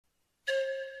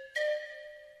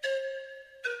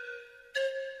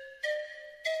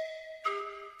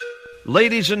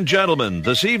Ladies and gentlemen,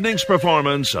 this evening's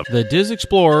performance of The Diz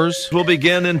Explorers will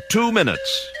begin in 2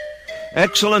 minutes.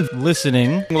 Excellent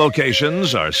listening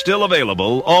locations are still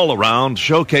available all around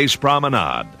Showcase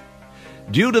Promenade.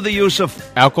 Due to the use of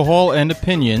alcohol and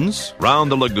opinions around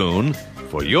the lagoon,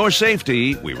 for your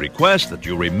safety, we request that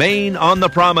you remain on the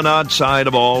promenade side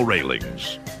of all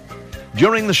railings.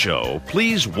 During the show,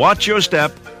 please watch your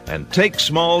step and take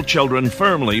small children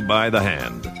firmly by the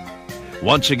hand.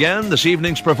 Once again, this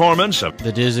evening's performance of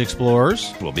The Diz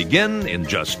Explorers will begin in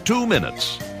just 2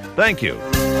 minutes. Thank you.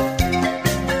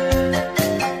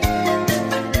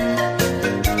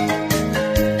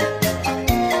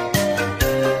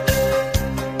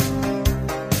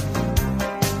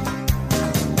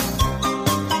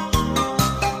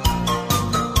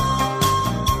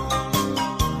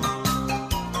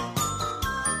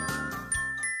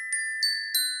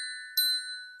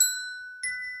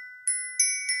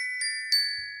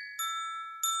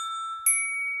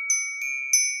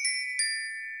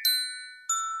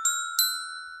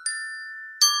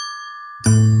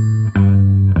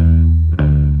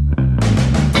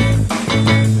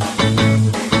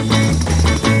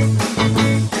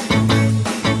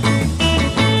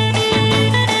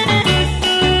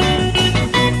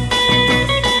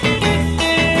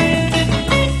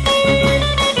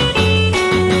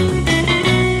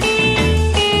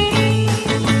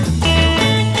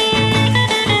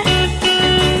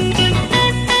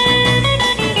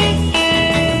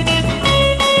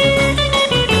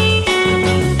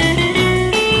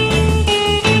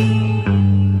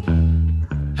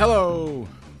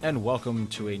 welcome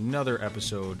to another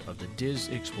episode of the Diz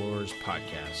Explorers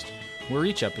podcast, where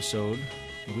each episode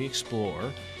we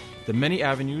explore the many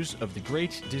avenues of the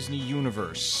great Disney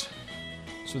universe.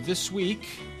 So this week,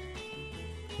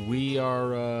 we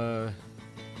are a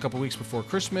couple weeks before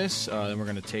Christmas, and we're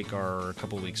going to take our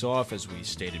couple weeks off, as we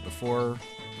stated before.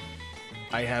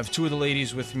 I have two of the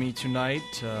ladies with me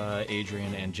tonight,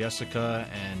 Adrian and Jessica,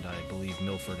 and I believe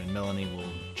Milford and Melanie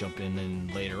will jump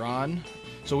in later on.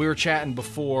 So we were chatting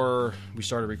before we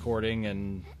started recording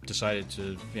and decided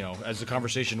to, as the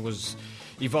conversation was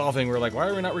evolving, we were like, why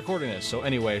are we not recording this? So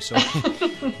anyway,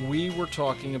 we were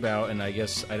talking about, and I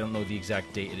guess I don't know the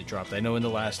exact date it dropped. I know in the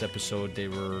last episode they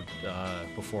were,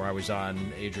 before I was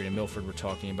on, Adrian and Milford were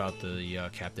talking about the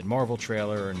Captain Marvel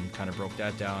trailer and kind of broke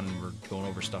that down, and we're going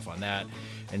over stuff on that.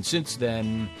 And since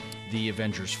then, the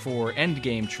Avengers 4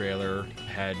 Endgame trailer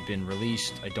had been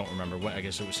released. I don't remember when. I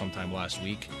guess it was sometime last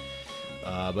week.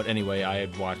 But anyway, I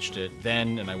had watched it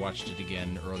then, and I watched it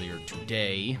again earlier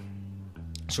today.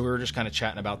 So we were just kind of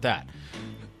chatting about that.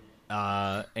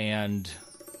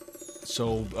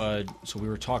 So we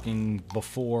were talking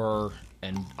before,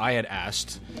 and I had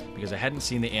asked, because I hadn't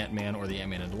seen the Ant-Man or the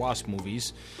Ant-Man and the Wasp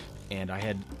movies, and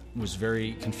I was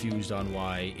very confused on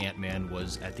why Ant-Man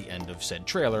was at the end of said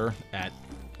trailer at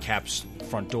Cap's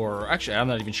front door. Actually, I'm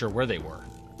not even sure where they were.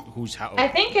 I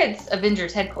think it's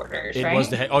Avengers headquarters, right? It was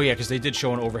because they did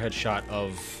show an overhead shot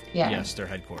of, their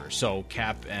headquarters. So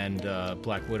Cap and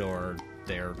Black Widow are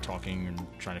there talking and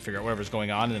trying to figure out whatever's going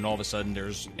on, and then all of a sudden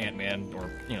there's Ant-Man, or,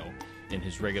 in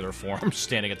his regular form,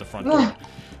 standing at the front door.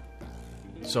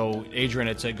 So Adrian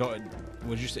had said,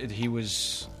 would you say he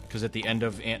was, because at the end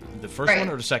of the first one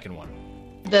or the second one?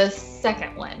 The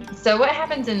second one. So what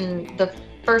happens in the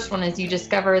first one is you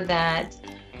discover that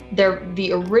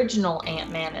the original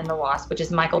Ant-Man and the Wasp, which is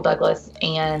Michael Douglas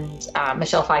and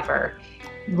Michelle Pfeiffer,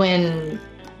 when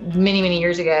many, many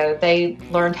years ago, they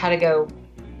learned how to go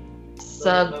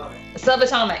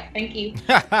subatomic. Thank you.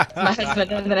 My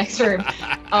husband in the next room.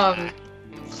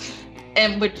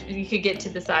 And which you could get to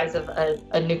the size of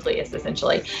a nucleus,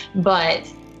 essentially. But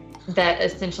that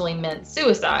essentially meant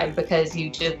suicide, because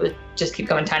you would just keep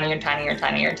going tinier and tinier and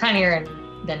tinier and tinier, and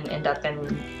then end up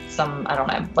in some, I don't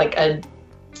know, like a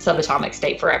subatomic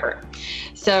state forever.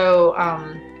 So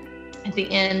at the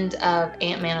end of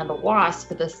Ant-Man and the Wasp,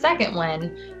 for the second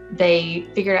one, they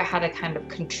figured out how to kind of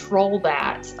control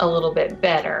that a little bit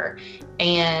better.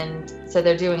 And so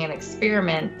they're doing an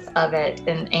experiment of it,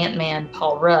 and Ant-Man,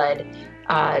 Paul Rudd,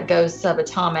 goes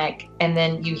subatomic, and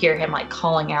then you hear him like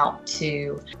calling out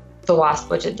to the Wasp,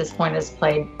 which at this point is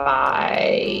played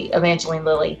by Evangeline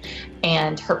Lilly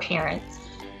and her parents.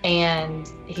 And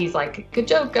he's like, good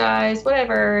joke, guys,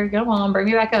 whatever, go on, bring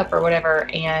me back up, or whatever.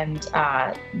 And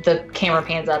the camera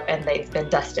pans up, and they've been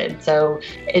dusted. So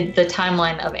the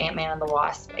timeline of Ant-Man and the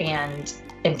Wasp and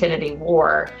Infinity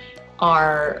War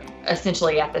are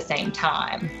essentially at the same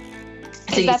time.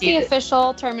 So is that the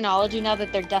official terminology now,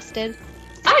 that they're dusted?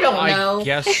 I don't know. I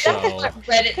guess so.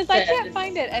 Because I can't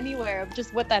find it anywhere of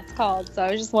just what that's called. So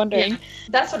I was just wondering. Yeah,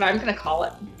 that's what I'm going to call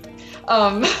it.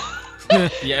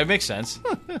 Yeah, it makes sense.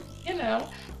 You know.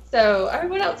 So, I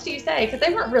mean, what else do you say? Because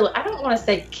they weren't really, I don't want to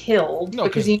say killed,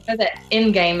 because you know that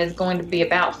Endgame is going to be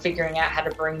about figuring out how to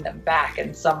bring them back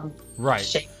in some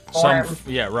shape or form.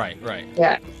 Right.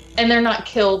 Yeah. And they're not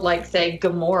killed like, say,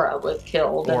 Gamora was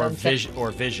killed. Or Vision.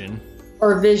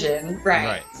 Or Vision,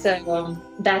 right. So,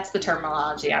 that's the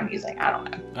terminology I'm using. I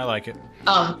don't know. I like it.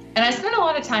 And I spent a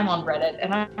lot of time on Reddit,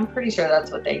 and I'm pretty sure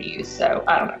that's what they use, so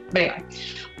I don't know. But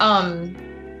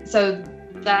anyway, so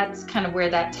that's kind of where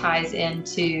that ties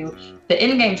into the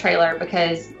Endgame trailer,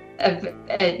 because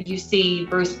you see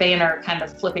Bruce Banner kind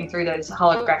of flipping through those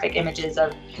holographic images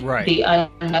of the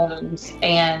unknowns,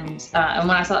 and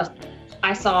when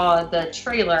I saw the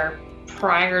trailer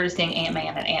prior to seeing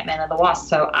Ant-Man and Ant-Man and the Wasp,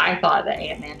 so I thought that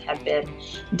Ant-Man had been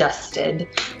dusted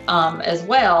as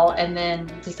well, and then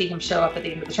to see him show up at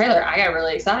the end of the trailer, I got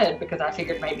really excited, because I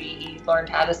figured maybe he learned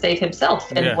how to save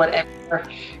himself in whatever,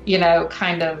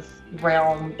 kind of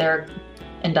realm they're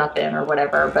end up in or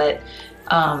whatever. But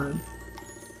I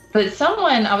was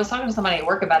talking to somebody at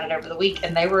work about it over the week,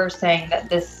 and they were saying that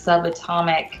this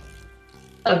subatomic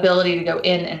ability to go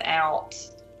in and out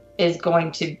is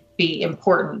going to be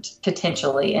important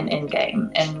potentially in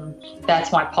Endgame, and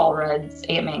that's why Paul Rudd's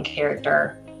Ant-Man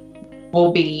character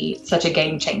will be such a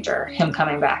game changer, him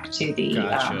coming back to the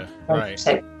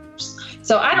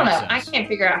So I don't know. I can't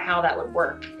figure out how that would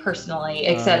work personally,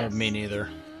 except me neither.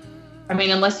 I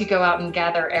mean, unless you go out and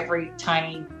gather every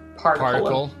tiny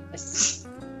particle.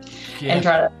 And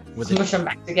try to smush them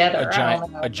back together.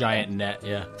 A giant net,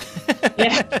 yeah.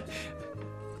 Yeah.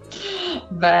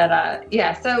 But,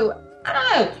 so, I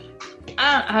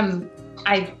don't know.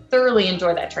 I thoroughly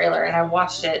enjoyed that trailer, and I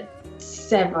watched it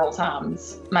several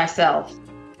times myself.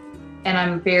 And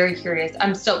I'm very curious.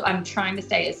 I'm trying to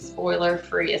stay as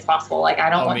spoiler-free as possible. Like, I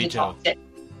don't want to talk to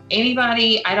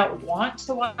anybody. I don't want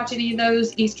to watch any of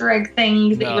those Easter egg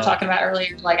things that you were talking about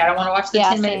earlier. Like, I don't want to watch the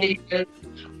 10-minute videos.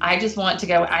 I just want to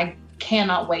go. I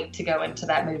cannot wait to go into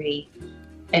that movie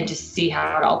and just see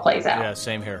how it all plays out. Yeah,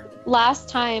 same here. Last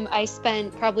time I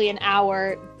spent probably an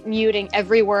hour muting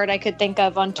every word I could think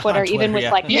of on Twitter, even with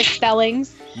like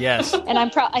misspellings. Yes. And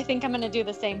I think I'm going to do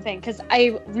the same thing, because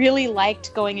I really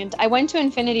liked going into. I went to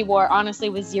Infinity War honestly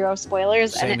with zero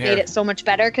spoilers, and it made it so much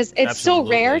better, because it's so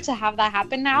rare to have that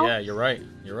happen now. Yeah, you're right.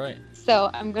 So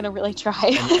I'm going to really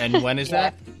try. And when is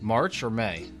that? March or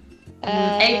May?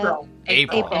 April.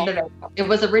 End of April. It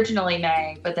was originally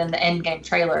May, but then the Endgame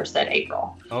trailer said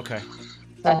April. Okay.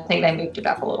 So I think they moved it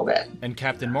up a little bit. And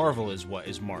Captain Marvel is what?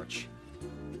 Is March?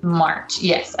 March.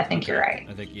 Yes, I think you're right.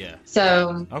 I think, yeah.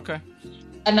 So, okay.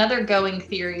 Another going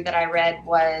theory that I read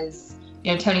was,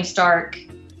 Tony Stark,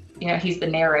 he's the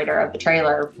narrator of the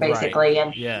trailer, basically.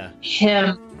 And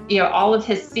him, all of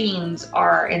his scenes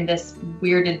are in this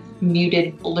weirded,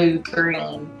 muted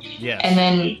blue-green. Yes. And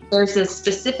then there's this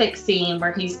specific scene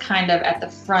where he's kind of at the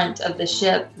front of the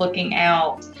ship looking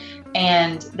out,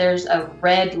 and there's a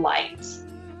red light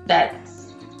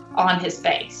that's on his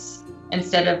face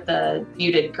instead of the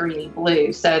muted greeny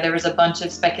blue. So there was a bunch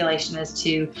of speculation as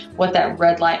to what that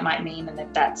red light might mean, and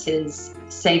if that's his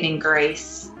saving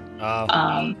grace.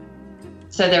 So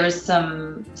there was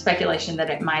some speculation that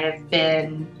it might have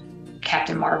been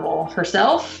Captain Marvel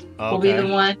herself will be the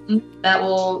one that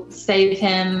will save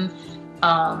him.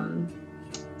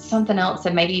 Something else,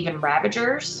 and maybe even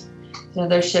Ravagers. So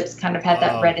those ships kind of had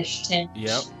that reddish tint.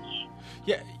 Yep.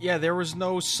 Yeah. There was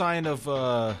no sign of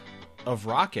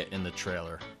Rocket in the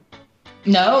trailer.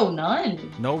 No,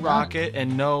 none. No Rocket,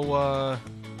 and no.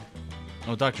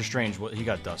 Doctor Strange. He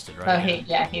got dusted, right?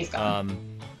 Oh, he's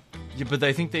gone. Yeah, but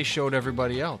I think they showed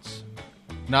everybody else.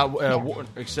 Not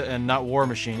not War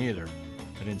Machine either.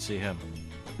 I didn't see him.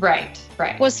 Right.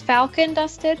 Was Falcon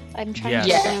dusted? I'm trying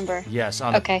to remember. Yes,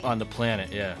 on the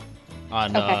planet, yeah.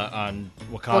 On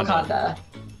Wakanda.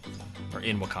 Or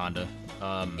in Wakanda.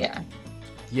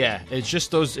 Yeah, it's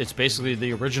just those. It's basically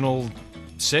the original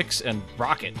 6 and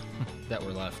Rocket that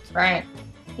were left. Right.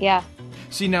 Yeah.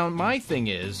 See, now my thing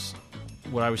is,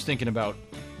 what I was thinking about.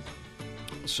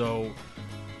 So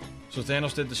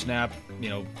Thanos did the snap.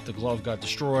 The glove got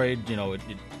destroyed.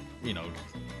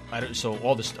 So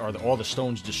all the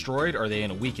stones destroyed? Are they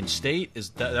in a weakened state?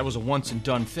 That was a once and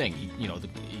done thing?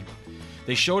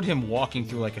 They showed him walking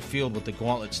through like a field with the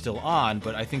gauntlet still on,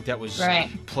 but I think that was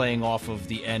playing off of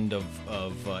the end of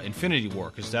Infinity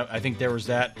War, because I think there was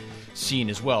that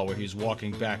scene as well where he was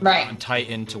walking back on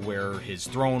Titan to where his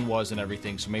throne was and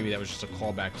everything. So maybe that was just a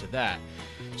callback to that.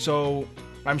 So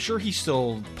I'm sure he's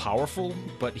still powerful,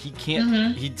 but he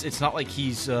can't. It's not like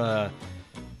he's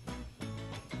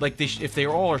like if they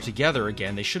all are together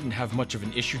again, they shouldn't have much of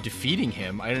an issue defeating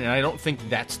him. And I don't think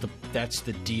that's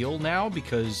the deal now,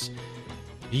 because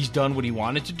he's done what he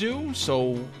wanted to do.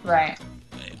 So right,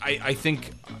 I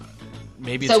think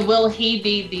maybe. So will he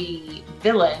be the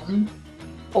villain,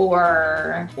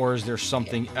 or is there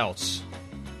something else?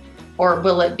 Or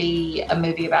will it be a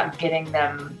movie about getting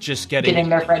their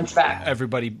friends back?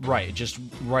 Everybody, right? Just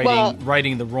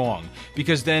righting the wrong.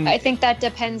 Because then I think that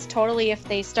depends totally if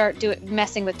they start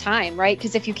messing with time, right?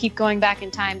 Because if you keep going back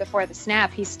in time before the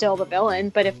snap, he's still the villain.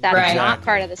 But if that's not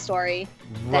part of the story,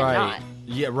 then not.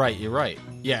 Yeah, right. You're right.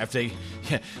 Yeah, if they,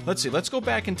 let's see. Let's go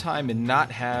back in time and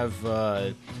not have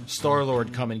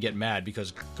Star-Lord come and get mad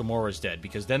because Gamora's dead.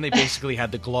 Because then they basically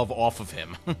had the glove off of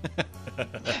him.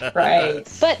 Right.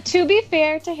 But to be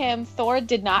fair to him, Thor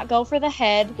did not go for the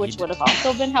head, which would have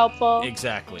also been helpful.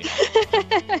 Exactly.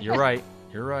 You're right.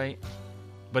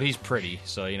 But he's pretty,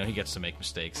 so he gets to make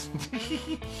mistakes.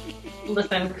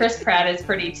 Listen, Chris Pratt is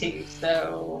pretty too,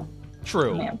 so.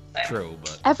 True,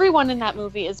 but everyone in that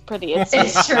movie is pretty.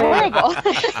 It's true. Horrible.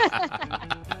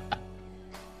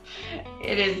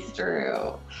 It is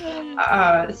true.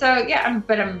 I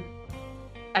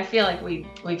feel like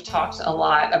we've talked a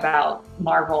lot about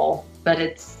Marvel, but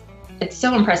it's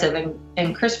so impressive.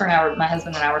 And Christopher and I, my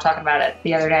husband and I, were talking about it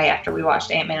the other day after we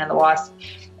watched Ant-Man and the Wasp,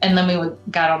 and then we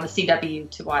got on the CW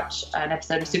to watch an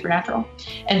episode of Supernatural.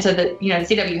 And so the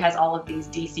CW has all of these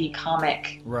DC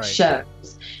comic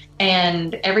shows.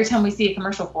 And every time we see a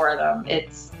commercial for them,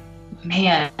 it's,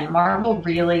 man, Marvel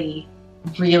really,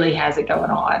 really has it going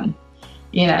on.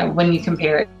 When you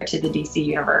compare it to the DC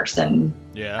universe and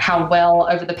how well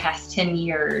over the past 10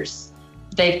 years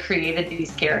they've created these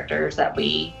characters that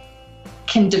we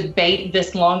can debate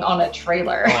this long on a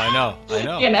trailer. Oh, I know.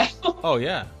 Oh,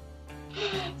 yeah.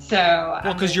 So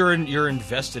because you're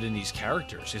invested in these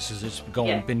characters.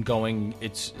 Been going.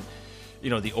 It's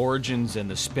the origins and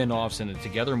the spin-offs and the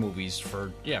Together movies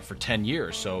for 10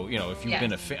 years. So, if you've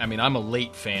been a fan, I'm a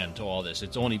late fan to all this.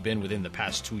 It's only been within the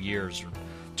past 2 years or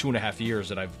 2.5 years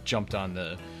that I've jumped on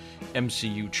the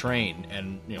MCU train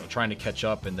and, trying to catch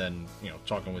up, and then,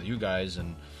 talking with you guys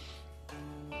and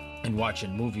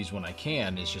watching movies when I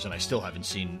can. It's just, and I still haven't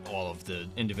seen all of the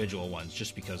individual ones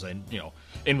just because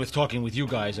and with talking with you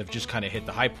guys, I've just kind of hit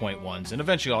the high point ones, and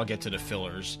eventually I'll get to the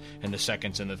fillers and the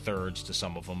seconds and the thirds to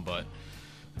some of them, but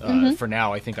for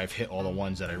now, I think I've hit all the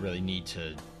ones that I really need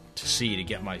to see to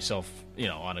get myself,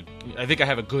 I think I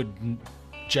have a good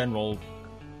general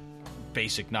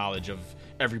basic knowledge of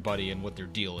everybody and what their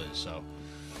deal is, so.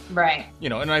 Right.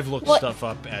 And I've looked stuff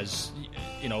up as,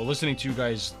 listening to you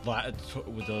guys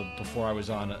before I was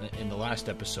on in the last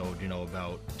episode,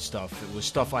 about stuff. It was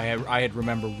stuff I had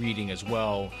remember reading as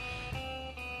well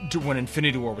when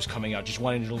Infinity War was coming out, just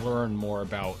wanting to learn more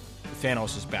about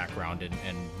Thanos' background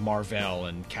and Marvel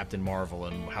and Captain Marvel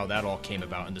and how that all came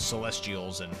about, and the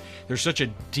Celestials, and there's such a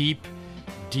deep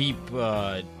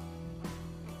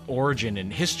origin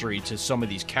and history to some of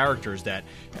these characters that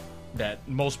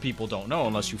most people don't know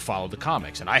unless you follow the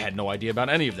comics, and I had no idea about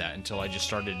any of that until I just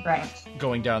started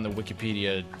going down the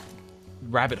Wikipedia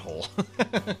rabbit hole.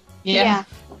 Yeah.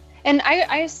 And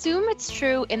I assume it's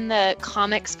true in the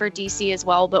comics for DC as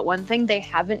well, but one thing they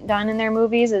haven't done in their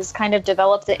movies is kind of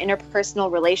develop the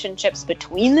interpersonal relationships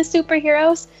between the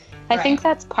superheroes. I think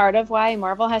that's part of why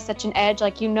Marvel has such an edge.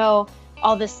 Like,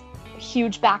 all this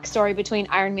huge backstory between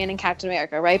Iron Man and Captain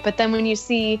America, right? But then when you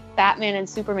see Batman and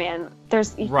Superman,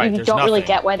 you don't really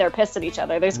get why they're pissed at each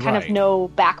other. There's kind of no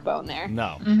backbone there.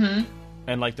 No. Mm-hmm.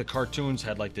 And like the cartoons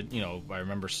had I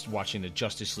remember watching the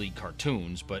Justice League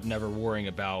cartoons, but never worrying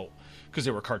about, because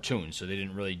they were cartoons, so they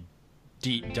didn't really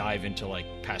deep dive into like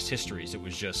past histories. It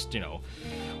was just,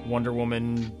 Wonder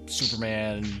Woman,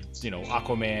 Superman,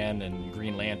 Aquaman and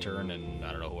Green Lantern and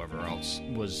I don't know, whoever else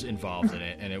was involved in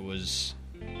it. And it was,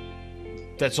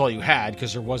 that's all you had,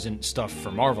 because there wasn't stuff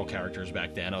for Marvel characters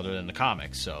back then other than the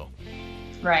comics. So,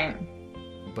 right.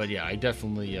 But yeah, I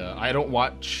definitely I don't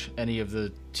watch any of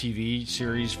the TV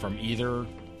series from either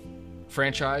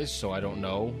franchise, so I don't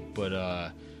know. But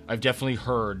I've definitely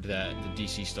heard that the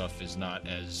DC stuff is not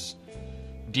as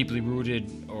deeply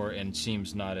rooted, and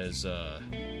seems not as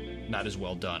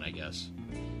well done, I guess.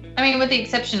 With the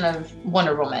exception of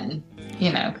Wonder Woman,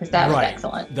 because that was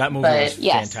excellent. That movie was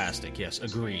fantastic. Yes,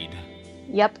 agreed.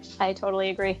 Yep, I totally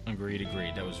agree. Agreed.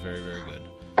 That was very, very good.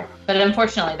 But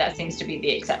unfortunately, that seems to be the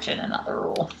exception and not the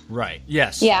rule. Right.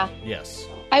 Yes. Yeah. Yes.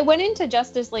 I went into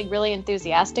Justice League really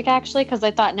enthusiastic, actually, because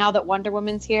I thought now that Wonder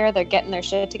Woman's here, they're getting their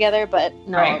shit together. But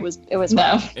no, it was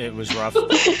rough. It was rough.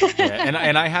 Yeah.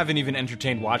 And I haven't even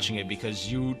entertained watching it because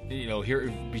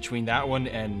here between that one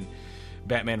and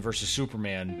Batman versus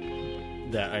Superman,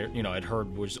 that I'd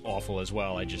heard was awful as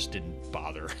well. I just didn't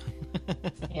bother.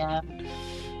 Yeah.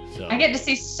 So. I get to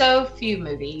see so few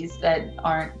movies that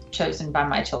aren't chosen by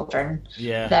my children.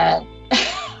 Yeah. That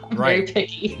I'm right. very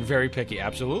picky. Very picky,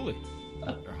 absolutely.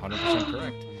 100%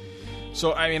 correct.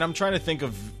 So, I mean, I'm trying to think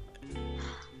of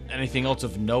anything else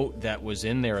of note that was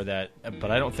in there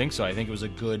but I don't think so. I think it was a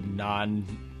good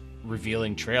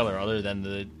non-revealing trailer other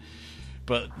than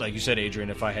but like you said, Adrian,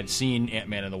 if I had seen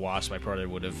Ant-Man and the Wasp, I probably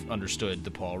would have understood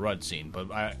the Paul Rudd scene.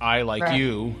 But I like right.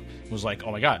 you, was like,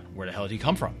 oh my God, where the hell did he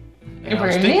come from?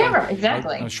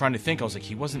 Exactly. I was trying to think. I was like,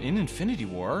 he wasn't in Infinity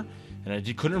War, and I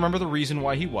couldn't remember the reason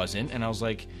why he wasn't. And I was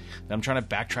like, I'm trying to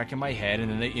backtrack in my head, and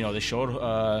then they showed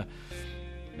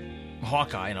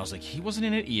Hawkeye, and I was like, he wasn't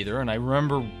in it either. And I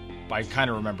kind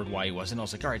of remembered why he wasn't. I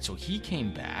was like, all right, so he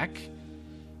came back.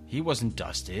 He wasn't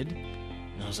dusted.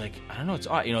 And I was like, I don't know, it's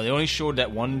odd. They only showed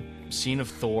that one scene of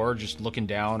Thor just looking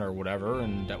down or whatever,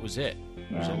 and that was it.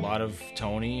 There was a lot of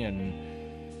Tony and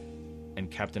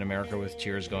Captain America with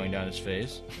tears going down his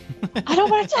face. I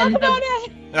don't want to talk about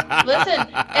it. Listen,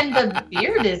 and the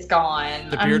beard is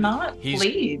gone. I'm not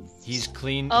pleased. He's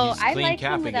clean. Oh, he's clean I like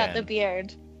cap him without again. the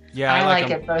beard. Yeah, I like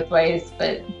it both ways,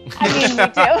 but I mean, me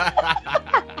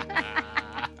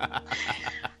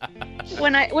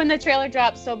too. When the trailer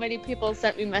dropped, so many people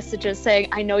sent me messages saying,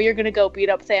 "I know you're gonna go beat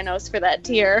up Thanos for that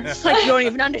tear." Like, you don't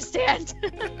even understand.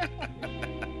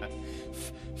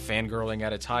 Fangirling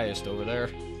at its highest over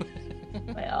there.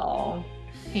 Well,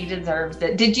 he deserves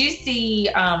it. Did you see,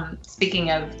 speaking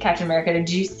of Captain America, did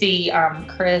you see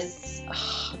Chris,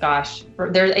 oh, gosh,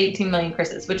 there's 18 million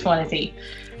Chris's. Which one is he?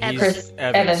 Chris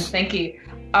Evans, thank you.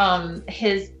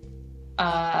 His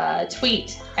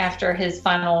tweet after his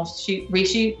final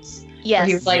reshoots. Yes.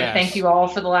 He was like, thank you all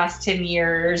for the last 10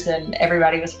 years, and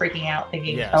everybody was freaking out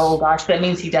thinking, oh gosh, that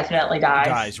means he definitely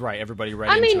dies. Right, everybody right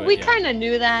I into mean, it, we kind of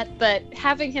knew that, but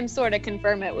having him sort of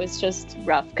confirm it was just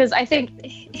rough, because I think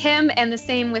him and the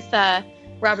same with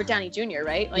Robert Downey Jr.,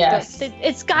 right? Like, yes.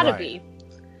 It's gotta be.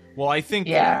 Well, I think,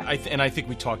 I think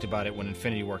we talked about it when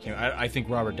Infinity War came. I think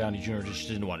Robert Downey Jr. just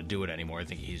didn't want to do it anymore. I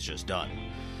think he's just done.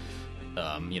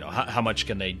 How much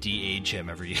can they de-age him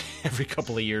every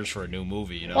couple of years for a new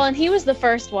movie? Well, and he was the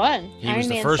first one. Iron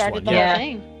Man started the whole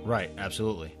thing. Right,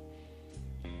 absolutely.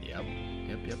 Yep.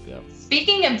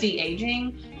 Speaking of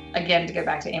de-aging, again, to go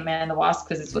back to Ant-Man and the Wasp,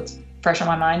 because it's what's fresh on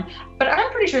my mind, but I'm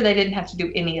pretty sure they didn't have to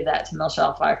do any of that to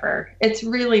Michelle Pfeiffer. It's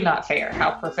really not fair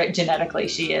how perfect genetically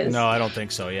she is. No, I don't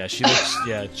think so. Yeah, she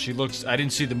looks. I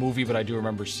didn't see the movie, but I do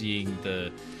remember seeing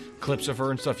the clips of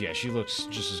her and stuff. Yeah, she looks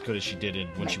just as good as she did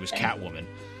when she was Catwoman.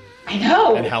 I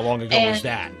know. And how long ago was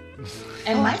that?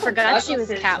 And I forgot she was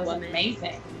Catwoman.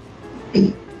 Amazing.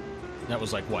 That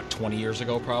was like, what, 20 years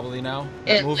ago probably now?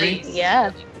 That movie?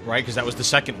 Yeah. Right, because that was the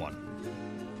second one.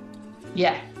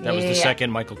 Yeah. That was the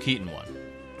second Michael Keaton one.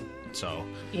 So.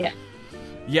 Yeah.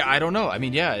 Yeah, I don't know. I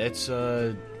mean, yeah, it's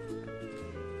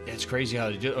crazy how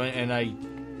they do it. And I,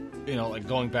 like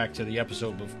going back to the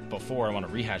episode before, I want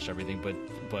to rehash everything, but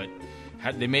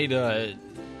they made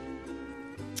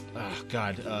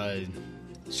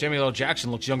Samuel L.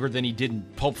 Jackson looks younger than he did in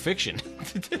Pulp Fiction.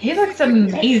 He looks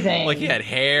amazing. Like, he had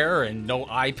hair and no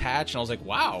eye patch, and I was like,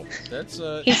 wow, that's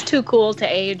he's too cool to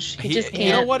age. He just can't.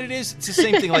 You know what it is? It's the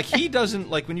same thing. Like, he doesn't,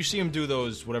 like, when you see him do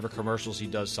those whatever commercials he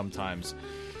does sometimes,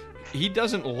 he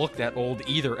doesn't look that old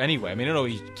either anyway. I mean, I know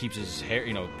he keeps his hair,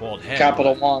 bald head.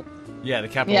 Capital One. Yeah, the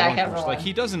Capital One commercial. One. Like,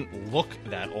 he doesn't look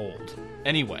that old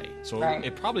anyway. So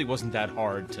it probably wasn't that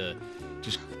hard to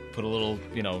just put a little,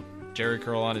 Jerry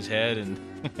curl on his head, and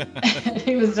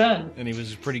he was done. And he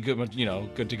was pretty good,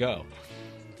 good to go.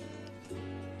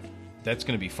 That's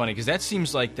going to be funny, because that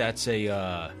seems like that's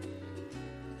a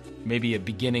maybe a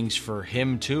beginnings for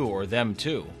him too, or them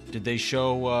too. Did they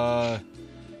show?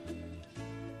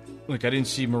 Like, I didn't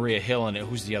see Maria Hill in it.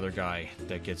 Who's the other guy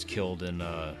that gets killed in?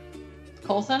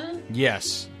 Coulson?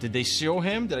 Yes. Did they show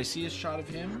him? Did I see a shot of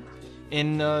him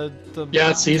in the?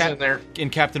 Yes, he's in there. In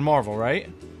Captain Marvel, right?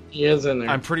 He is in there.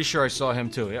 I'm pretty sure I saw him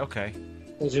too. Okay.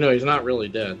 Because he's not really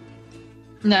dead.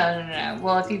 No.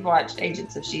 Well, if you've watched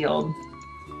Agents of S.H.I.E.L.D.,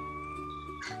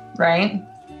 right?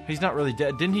 He's not really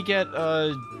dead. Didn't he get in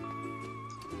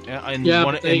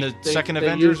the second they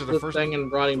Avengers used or the first thing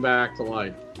and brought him back to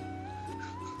life?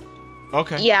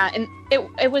 Okay. Yeah, and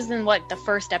it was in the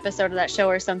first episode of that show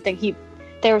or something.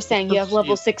 They were saying you have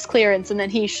level 6 clearance, and then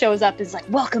he shows up and is like,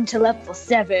 "Welcome to level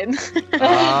 7."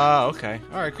 Okay.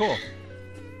 All right. Cool.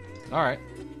 All right,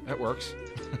 that works.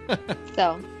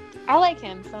 So, I like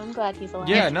him, so I'm glad he's alive.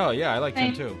 Yeah, I like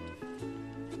him too.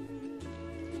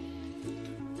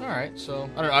 All right, so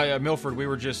Milford, we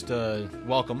were just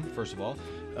welcome. First of all,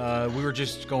 we were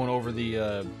just going over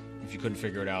the if you couldn't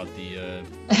figure it out, the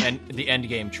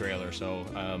Endgame trailer. So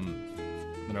I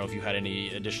don't know if you had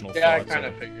any additional Yeah, I thoughts. kind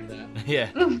of figured that. Yeah.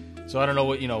 So I don't know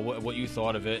what you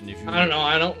thought of it, and if you. I don't know.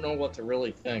 I don't know what to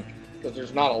really think because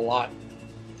there's not a lot.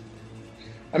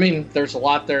 I mean, there's a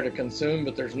lot there to consume,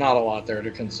 but there's not a lot there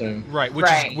to consume. Right, which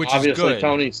Obviously, is good.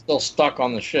 Tony's still stuck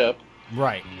on the ship.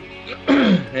 Right.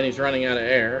 And he's running out of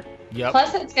air. Yep.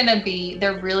 Plus, it's going to be,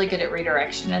 they're really good at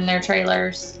redirection in their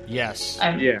trailers. Yes.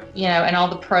 Yeah. And all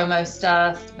the promo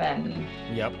stuff, and,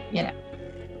 Yep.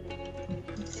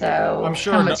 So, I'm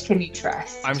sure how much can you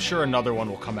trust? I'm sure another one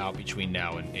will come out between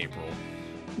now and April.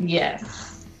 Yes.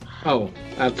 Oh,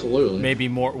 absolutely. Maybe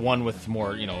one with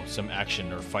more, some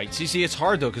action or fights. See, it's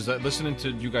hard, though, because listening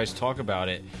to you guys talk about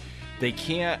it, you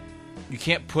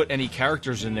can't put any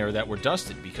characters in there that were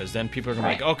dusted, because then people are going to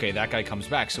be like, okay, that guy comes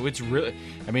back. So it's really,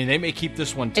 they may keep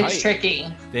this one tight. It's tricky.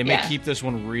 They may keep this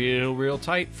one real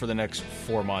tight for the next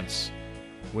 4 months,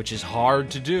 which is hard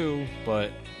to do,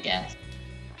 but Yes.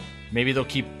 maybe they'll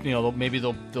keep, maybe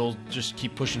they'll just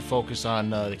keep pushing focus on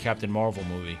the Captain Marvel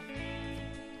movie.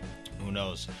 Who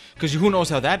knows? Because who knows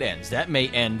how that ends? That may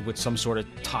end with some sort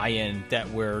of tie-in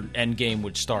where Endgame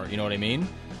would start. You know what I mean?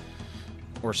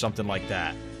 Or something like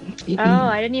that. Oh,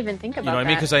 I didn't even think about that. You know what I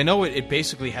mean? Because I know it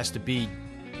basically has to be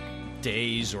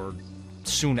days or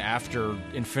soon after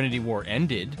Infinity War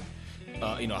ended.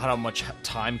 How much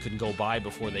time could go by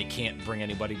before they can't bring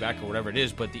anybody back or whatever it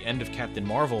is. But the end of Captain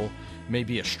Marvel may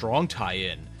be a strong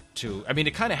tie-in to.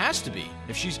 It kind of has to be.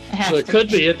 If she's So it could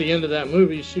be at the end of that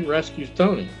movie, she rescues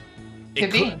Tony.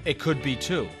 It could be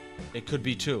too. It could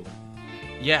be too.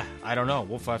 Yeah, I don't know.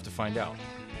 We'll have to find out.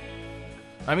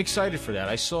 I'm excited for that.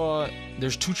 I saw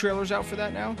there's 2 trailers out for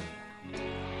that now.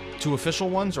 2 official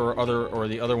ones, or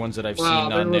the other ones that I've seen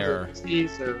on there. Was a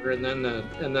teaser, and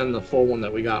then the full one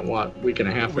that we got week and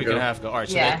a half ago. All right,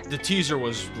 so the teaser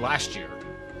was last year.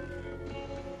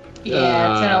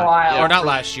 Yeah, it's been a while. Or not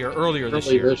last year, earlier this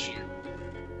Early year. this year.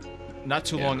 Not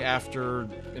too long after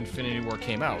Infinity War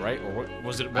came out, right? Or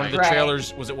was it one of the Right.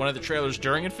 trailers? Was it one of the trailers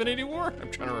during Infinity War?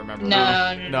 I'm trying to remember.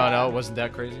 No, it wasn't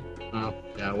that crazy. Oh,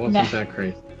 yeah, it wasn't that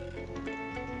crazy.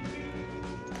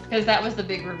 Because that was the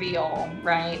big reveal,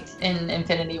 right? In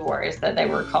Infinity War, is that they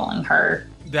were calling her.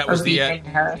 That was the beeping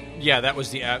her. Yeah, that was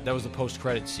the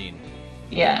post-credit scene.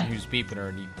 Yeah. He was beeping her,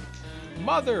 and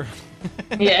Mother.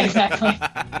 Yeah, exactly.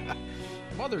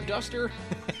 Mother Duster.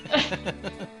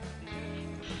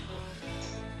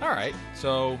 All right,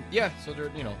 so there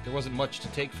wasn't much to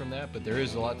take from that, but there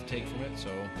is a lot to take from it. So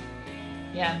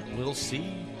Yeah. we'll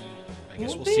see. I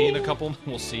guess we'll see in a couple.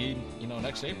 We'll see,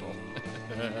 next April.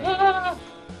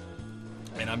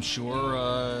 And I'm sure,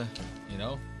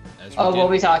 as We'll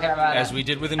be talking about as it. we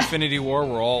did with Infinity War,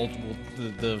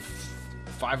 the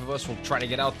 5 of us will try to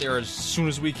get out there as soon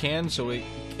as we can, so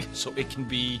it can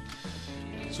be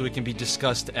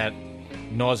discussed at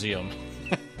nauseum.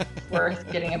 Worth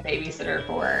getting a babysitter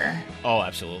for. Oh,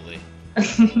 absolutely.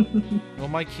 Well,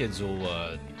 my kids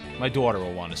will. My daughter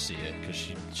will want to see it because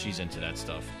she's into that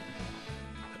stuff.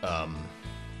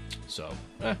 So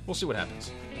we'll see what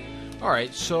happens. All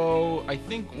right, so I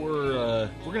think we're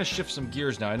gonna shift some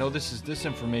gears now. I know not this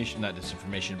information,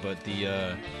 but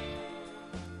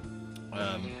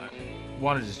I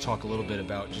wanted to talk a little bit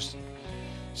about just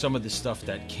some of the stuff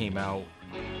that came out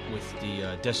with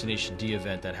the Destination D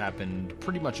event that happened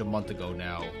pretty much a month ago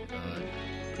now,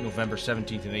 November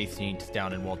 17th and 18th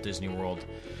down in Walt Disney World.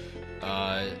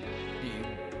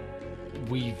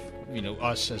 We've,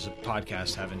 us as a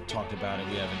podcast haven't talked about it.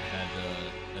 We haven't had,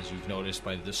 as you've noticed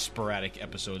by the sporadic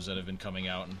episodes that have been coming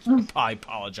out, and I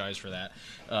apologize for that.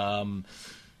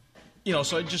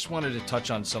 So I just wanted to touch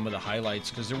on some of the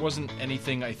highlights because there wasn't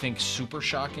anything, I think, super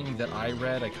shocking that I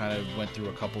read. I kind of went through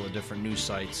a couple of different news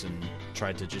sites and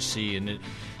tried to just see, and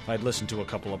I'd listened to a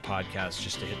couple of podcasts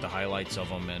just to hit the highlights of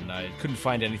them, and I couldn't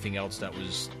find anything else that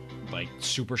was like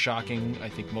super shocking. I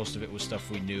think most of it was stuff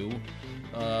we knew.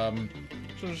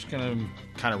 So I'm just gonna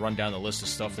kind of run down the list of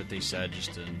stuff that they said,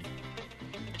 just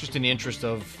in the interest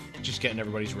of just getting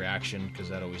everybody's reaction, because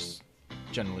that always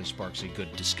generally sparks a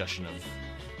good discussion of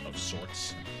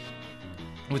sorts.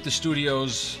 With the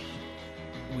studios,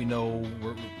 we know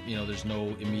there's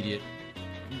no immediate.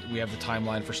 We have the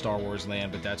timeline for Star Wars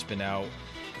Land, but that's been out.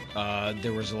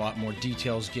 There was a lot more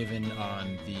details given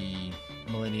on the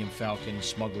Millennium Falcon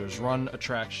Smuggler's Run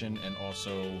attraction, and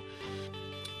also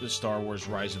the Star Wars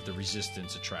Rise of the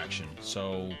Resistance attraction.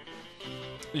 So,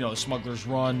 the Smuggler's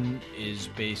Run is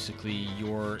basically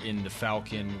you're in the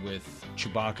Falcon with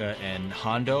Chewbacca and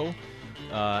Hondo.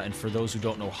 And for those who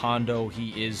don't know Hondo,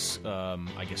 he is,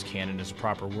 I guess canon is a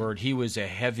proper word, he was a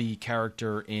heavy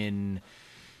character in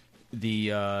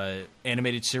the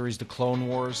animated series, The Clone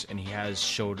Wars, and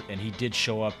he did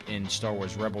show up in Star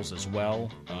Wars Rebels as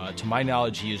well. To my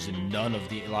knowledge, he is in none of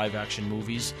the live-action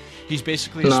movies. He's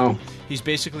basically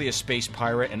a space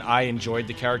pirate, and I enjoyed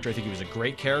the character. I think he was a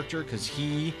great character because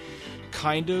he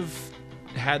kind of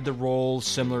had the role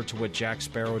similar to what Jack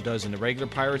Sparrow does in the regular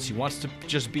Pirates. He wants to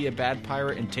just be a bad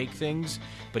pirate and take things,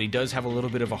 but he does have a little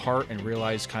bit of a heart and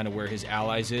realize kind of where his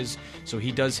allies is. So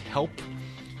he does help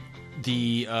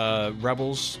the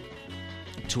rebels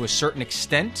to a certain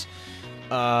extent,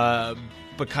 but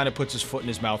kind of puts his foot in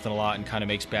his mouth in a lot and kind of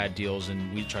makes bad deals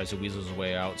and tries to weasel his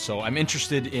way out. So I'm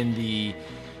interested in the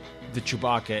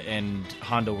Chewbacca and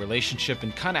Hondo relationship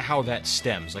and kind of how that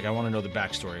stems. Like, I want to know the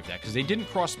backstory of that, because they didn't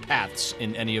cross paths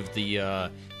in any of the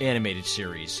animated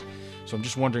series. So I'm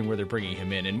just wondering where they're bringing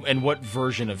him in and what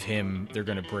version of him they're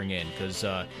going to bring in, because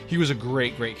he was a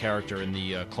great character in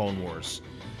the Clone Wars.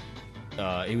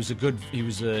 He was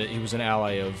an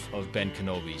ally of Ben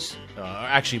Kenobi's.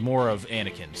 Actually, more of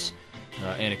Anakin's.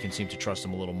 Anakin seemed to trust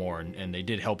him a little more, and they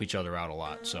did help each other out a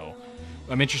lot. So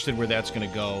I'm interested where that's going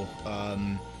to go.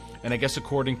 And I guess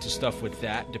according to stuff with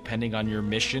that, depending on your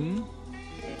mission,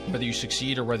 whether you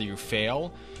succeed or whether you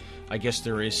fail, I guess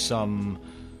there is some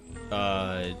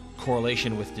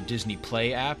correlation with the Disney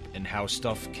Play app and how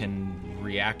stuff can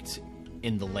react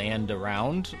in the land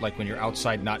around, like when you're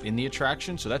outside, not in the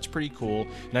attraction. So that's pretty cool.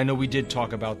 And I know we did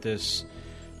talk about this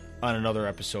on another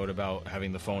episode about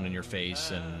having the phone in your face,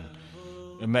 and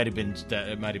it might have been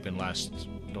the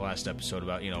last episode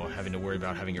about, having to worry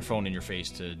about having your phone in your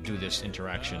face to do this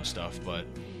interaction stuff. But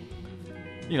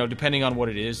depending on what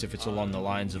it is, if it's along the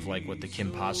lines of like what the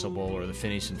Kim Possible or the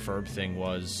Phineas and Ferb thing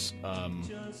was,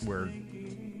 where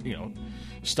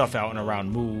stuff out and around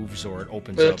moves, or it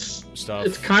opens up stuff.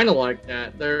 It's kind of like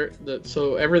that.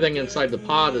 So everything inside the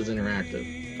pod is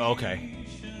interactive. Okay,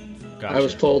 gotcha. I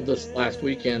was told this last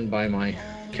weekend by my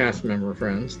cast member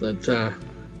friends that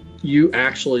you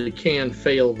actually can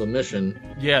fail the mission.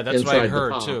 Yeah, that's what I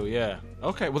heard too. Yeah.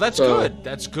 Okay. Well, that's good.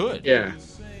 That's good. Yeah.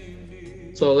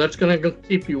 So that's going to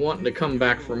keep you wanting to come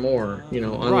back for more.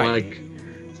 Unlike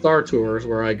Star Tours,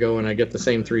 where I go and I get the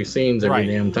same 3 scenes every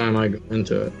damn time I go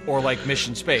into it. Or like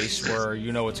Mission Space, where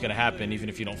it's going to happen even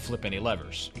if you don't flip any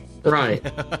levers. Right.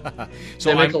 So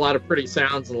they make a lot of pretty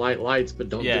sounds and lights, but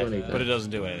don't do anything. But it doesn't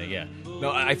do anything. Yeah.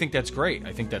 No, I think that's great.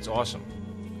 I think that's awesome.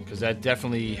 Because that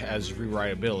definitely has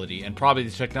rewritability, and probably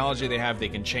the technology they have, they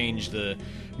can change the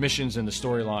missions and the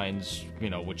storylines,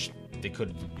 which they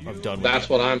could have done. That's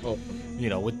what I'm hoping.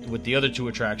 With the other 2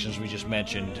 attractions we just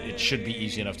mentioned, it should be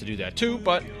easy enough to do that too.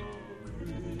 But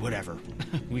whatever,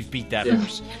 we've beat that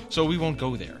horse, so we won't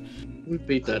go there. We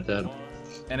beat that dead.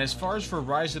 And as far as for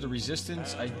Rise of the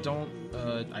Resistance, I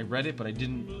read it, but I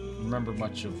didn't remember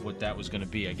much of what that was going to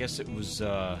be. I guess it was.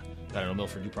 I don't know,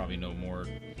 Milford, you probably know more.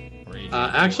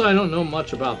 Actually, I don't know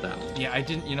much about that one. Yeah, I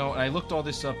didn't. I looked all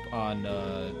this up on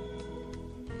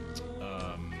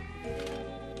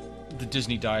the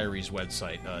Disney Diaries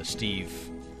website. Steve,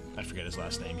 I forget his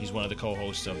last name. He's one of the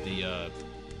co-hosts of the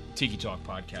Tiki Talk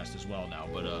podcast as well now.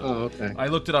 But okay. I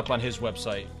looked it up on his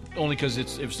website only because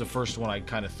it was the first one I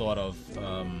kind of thought of.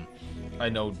 I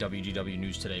know WDW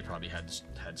News Today probably had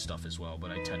stuff as well,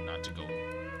 but I tend not to go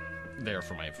there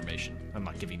for my information. I'm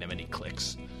not giving them any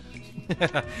clicks.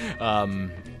 But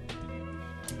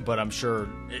I'm sure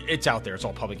it's out there. It's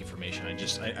all public information. I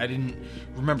didn't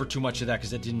remember too much of that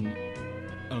because I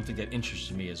don't think that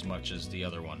interested me as much as the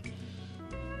other one.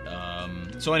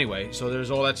 So anyway, so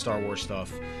there's all that Star Wars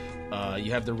stuff.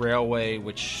 You have the Railway,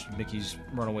 which Mickey's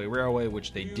Runaway Railway,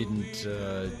 which they didn't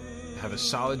have a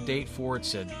solid date for. It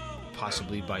said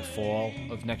possibly by fall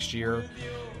of next year,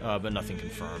 but nothing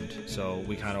confirmed. So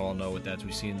we kind of all know what that's.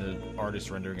 We've seen the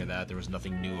artist rendering of that. There was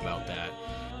nothing new about that.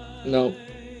 No.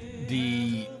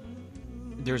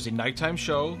 There's a nighttime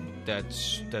show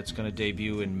that's going to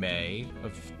debut in May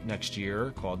of next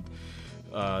year called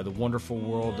The Wonderful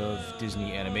World of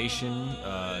Disney Animation,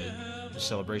 a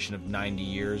celebration of 90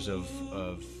 years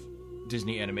of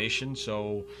Disney animation.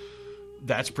 So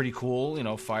that's pretty cool,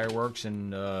 fireworks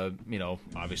and,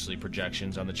 obviously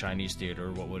projections on the Chinese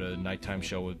theater. What would a nighttime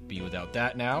show would be without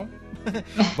that now?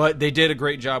 But they did a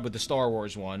great job with the Star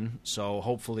Wars one, so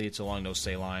hopefully it's along those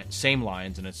same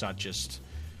lines, and it's not just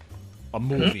a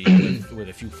movie with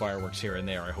a few fireworks here and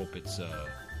there. I hope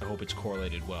it's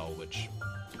correlated well, which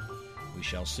we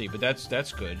shall see. But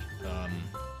that's good.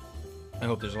 I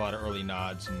hope there's a lot of early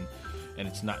nods, and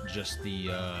it's not just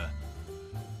the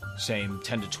same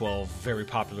 10 to 12 very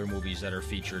popular movies that are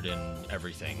featured in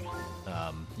everything.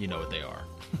 You know what they are.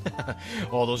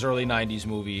 All those early 90s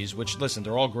movies, which, listen,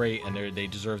 they're all great and they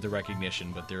deserve the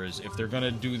recognition, but if they're going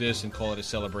to do this and call it a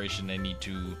celebration, they need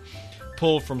to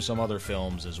pull from some other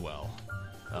films as well.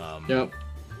 Yep.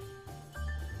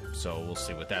 So we'll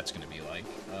see what that's going to be like.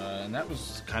 And that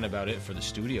was kind of about it for the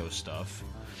studio stuff.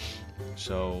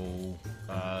 So,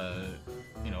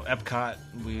 Epcot,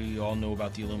 we all know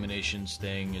about the Illuminations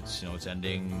thing. It's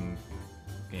ending.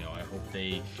 I hope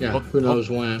they... Yeah, who knows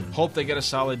when. Hope they get a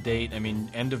solid date. I mean,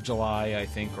 end of July, I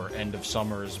think, or end of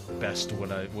summer is best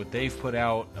what they've put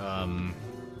out.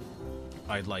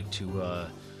 I'd love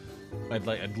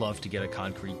to get a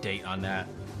concrete date on that,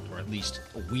 or at least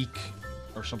a week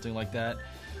or something like that.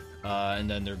 And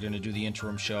then they're going to do the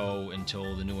interim show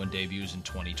until the new one debuts in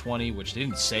 2020, which they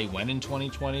didn't say when in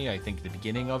 2020. I think the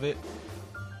beginning of it.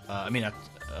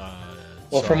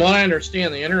 From what I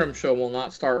understand, the interim show will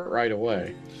not start right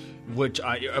away.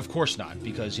 Of course not,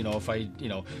 because if I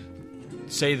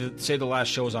say the last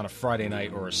show is on a Friday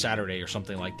night or a Saturday or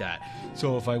something like that.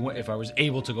 So if I was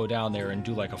able to go down there and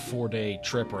do like a 4-day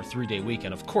trip or a 3-day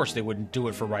weekend, of course they wouldn't do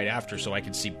it for right after, so I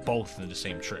could see both in the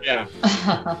same trip. Yeah.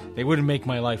 They wouldn't make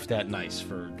my life that nice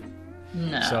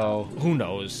No. So who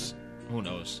knows?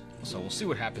 So we'll see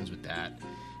what happens with that.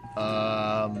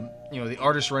 The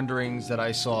artist renderings that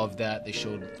I saw of that, they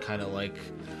showed kind of like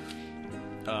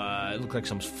it looked like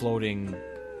some floating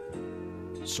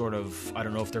sort of, I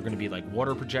don't know if they're going to be like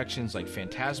water projections like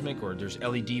Phantasmic, or there's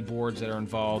LED boards that are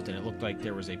involved, and it looked like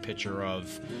there was a picture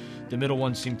of the middle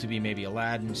one seemed to be maybe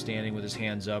Aladdin standing with his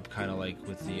hands up, kind of like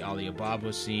with the Ali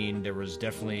Ababa scene. There was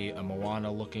definitely a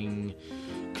Moana looking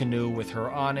canoe with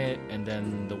her on it, and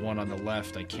then the one on the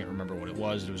left, I can't remember what it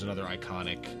was. It was another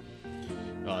iconic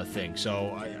thing.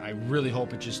 So I really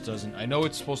hope it just doesn't. I know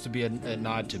it's supposed to be a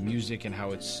nod to music and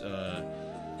how it's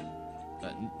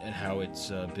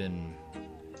been.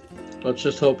 Let's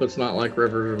just hope it's not like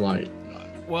Rivers of Light.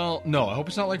 Well, no, I hope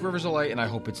it's not like Rivers of Light, and I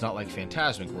hope it's not like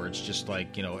Phantasmic, where it's just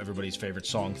like, everybody's favorite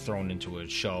song thrown into a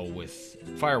show with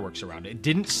fireworks around it. It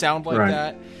didn't sound like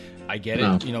that. I get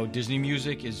it. Disney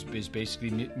music is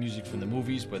basically music from the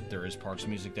movies, but there is Parks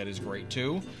music that is great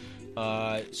too.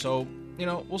 So,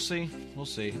 we'll see.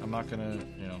 I'm not going to,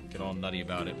 get all nutty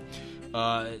about it.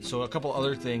 So a couple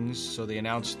other things. So they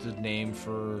announced the name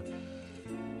for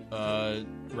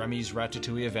Remy's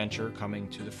Ratatouille Adventure coming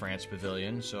to the France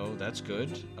Pavilion, so that's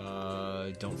good.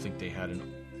 I don't think they had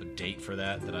a date for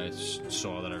that I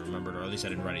saw that I remembered, or at least I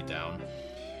didn't write it down.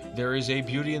 There is a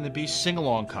Beauty and the Beast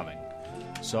sing-along coming.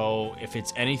 So if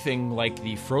it's anything like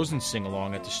the Frozen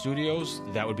sing-along at the studios,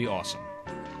 that would be awesome.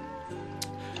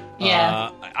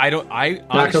 Yeah.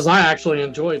 Because I actually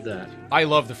enjoyed that. I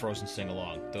love the Frozen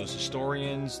sing-along. Those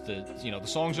historians, the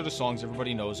songs are the songs,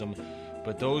 everybody knows them.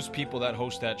 But those people that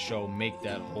host that show make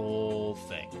that whole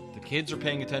thing. The kids are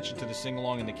paying attention to the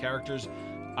sing-along and the characters.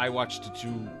 I watched the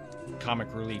 2 comic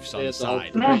reliefs on the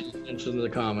side. Attention to the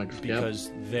comics.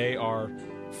 Because they are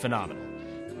phenomenal.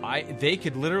 They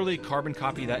could literally carbon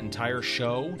copy that entire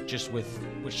show just with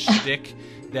shtick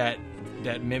that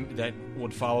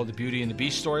would follow the Beauty and the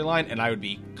Beast storyline, and I would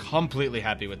be completely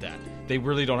happy with that. They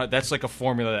really don't have... That's like a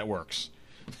formula that works.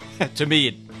 to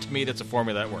me, that's a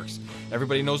formula that works.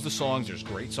 Everybody knows the songs. There's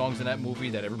great songs in that movie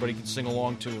that everybody can sing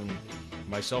along to, and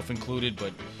myself included.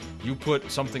 But you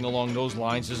put something along those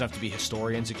lines, it doesn't have to be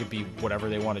historians. It could be whatever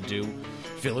they want to do,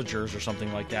 villagers or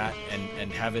something like that,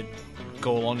 and have it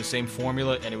go along the same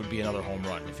formula, and it would be another home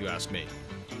run, if you ask me.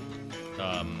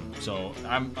 So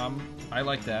I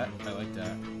like that.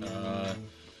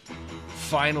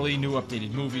 Finally, new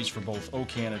updated movies for both O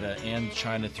Canada and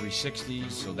China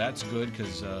 360s, so that's good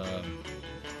because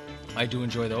I do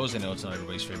enjoy those. I know it's not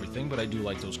everybody's favorite thing, but I do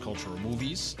like those cultural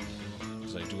movies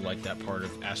because I do like that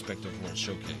aspect of World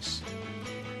Showcase.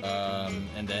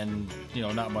 And then,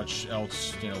 not much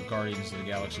else. Guardians of the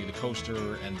Galaxy, the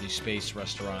coaster, and the space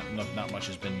restaurant. Not much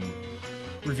has been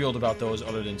revealed about those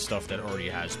other than stuff that already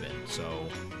has been. So.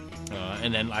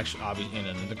 And then, obviously,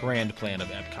 the grand plan of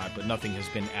Epcot, but nothing has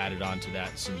been added on to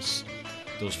that since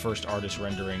those first artist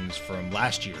renderings from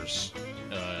last year's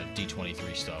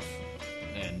D23 stuff.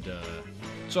 And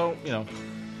so,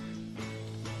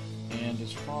 and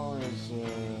as far as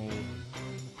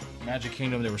Magic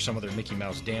Kingdom, there was some other Mickey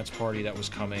Mouse dance party that was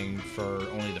coming for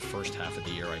only the first half of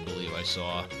the year, I believe I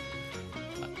saw.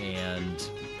 And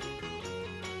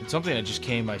something that just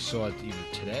came, I saw it either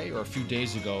today or a few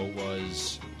days ago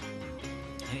was...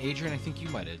 And Adrian, I think you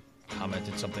might have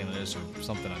commented something on this or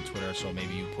something on Twitter, so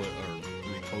maybe you put or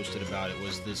reposted about it.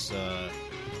 Was this what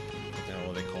the hell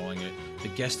are they calling it? The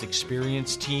guest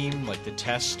experience team, like the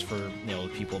test for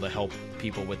people to help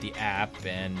people with the app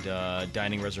and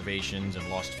dining reservations and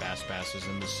lost fast passes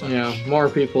and the such. Yeah, more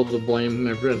people to blame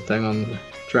everything on the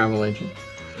travel agent.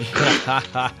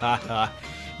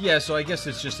 Yeah, so I guess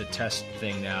it's just a test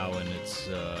thing now, and it's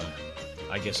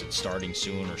I guess it's starting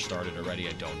soon or started already.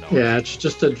 I don't know. Yeah, it's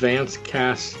just advanced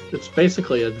cast. It's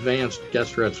basically advanced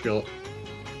guest registration.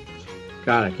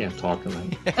 God, I can't talk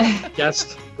tonight.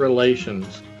 Guest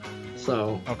relations.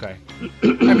 So okay.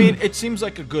 I mean, it seems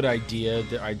like a good idea.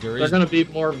 They're going to be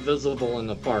more visible in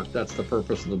the park. That's the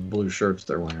purpose of the blue shirts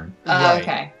they're wearing. Right.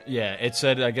 Okay. Yeah, it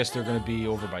said I guess they're going to be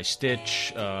over by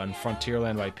Stitch, in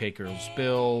Frontierland by Pecos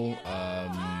Bill.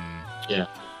 Yeah.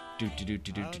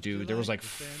 There was like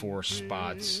 4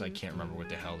 spots. I can't remember what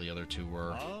the hell the other 2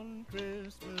 were.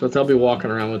 So they'll be walking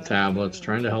around with tablets,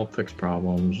 trying to help fix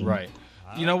problems. Right.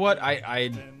 You know what?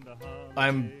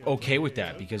 I'm okay with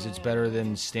that because it's better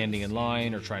than standing in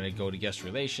line or trying to go to guest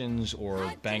relations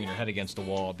or banging your head against the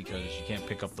wall because you can't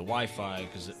pick up the Wi-Fi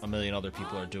because a million other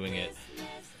people are doing it.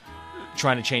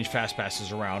 Trying to change fast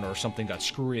passes around or something got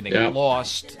screwy and they got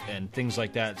lost and things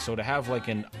like that. So to have like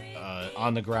an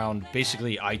on-the-ground,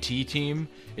 basically IT team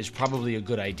is probably a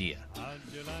good idea.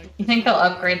 You think they'll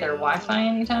upgrade their Wi-Fi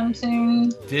anytime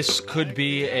soon? This could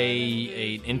be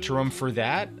an interim for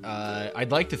that.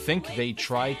 I'd like to think they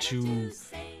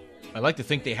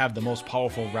have the most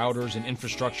powerful routers and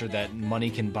infrastructure that money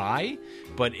can buy,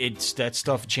 but that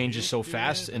stuff changes so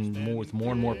fast, and with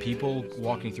more and more people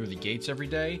walking through the gates every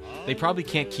day, they probably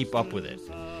can't keep up with it.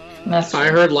 I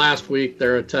heard last week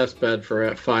they're a test bed for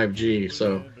 5G,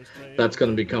 so that's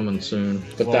going to be coming soon.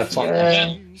 But that's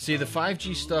see, the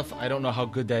 5G stuff, I don't know how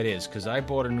good that is, because I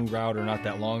bought a new router not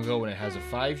that long ago, and it has a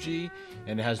 5G,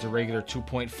 and it has the regular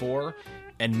 2.4,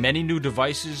 and many new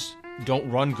devices don't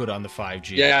run good on the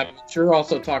 5G. Yeah, but you're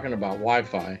also talking about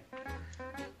Wi-Fi.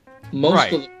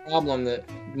 Most of the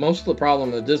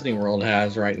problem that Disney World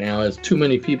has right now is too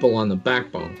many people on the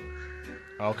backbone.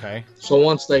 Okay. So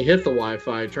once they hit the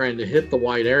Wi-Fi, trying to hit the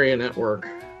wide area network,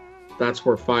 that's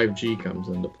where 5G comes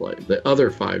into play. The other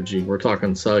 5G, we're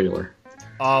talking cellular.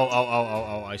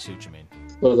 Oh, I see what you mean.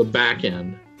 So the back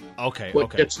end. Okay,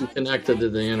 what gets you connected to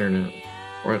the internet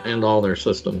and all their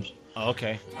systems.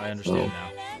 Okay, I understand now.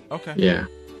 Okay. Yeah.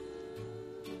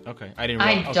 Okay, I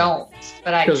don't,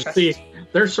 but I trust. Because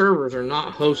their servers are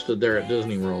not hosted there at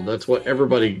Disney World. That's what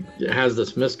everybody has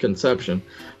this misconception.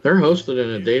 They're hosted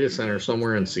in a data center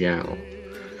somewhere in Seattle.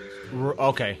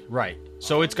 Okay, right.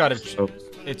 So it's got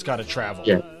to travel.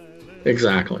 Yeah,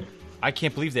 exactly. I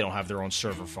can't believe they don't have their own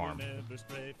server farm.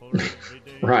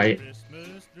 Right.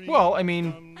 Well, I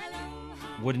mean,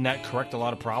 wouldn't that correct a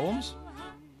lot of problems?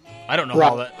 I don't know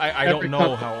how that. I don't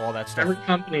know how all that stuff. Every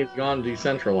company's gone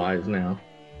decentralized now,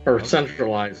 or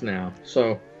centralized now.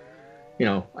 So,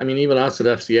 I mean, even us at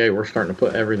FCA, we're starting to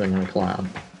put everything in the cloud.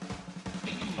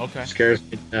 Okay. It scares me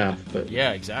to death, but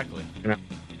yeah, exactly.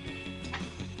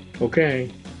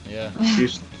 Okay. Yeah.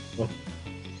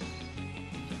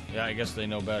 Yeah, I guess they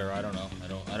know better. I don't know.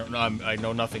 I don't know. I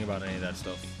know nothing about any of that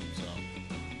stuff. So.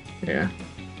 Yeah.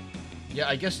 Yeah,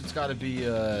 I guess it's got to be.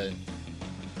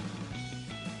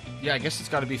 Yeah, I guess it's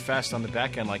got to be fast on the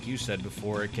back end, like you said,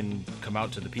 before it can come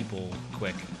out to the people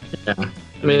quick. Yeah.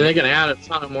 I mean, they can add a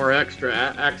ton of more extra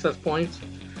access points,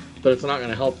 but it's not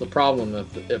going to help the problem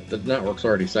if the network's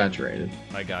already saturated.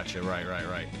 I gotcha.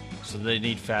 Right. So they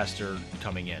need faster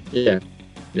coming in. Yeah.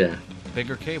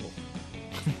 Bigger cable.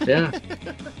 Yeah.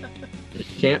 You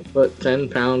can't put 10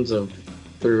 pounds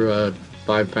through a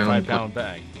 5-pound... 5-pound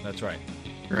bag. That's right.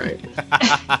 Right.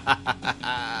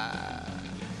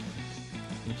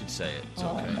 You can say it. It's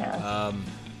okay.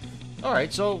 All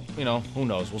right, so, who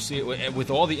knows? We'll see it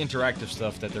with all the interactive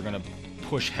stuff that they're going to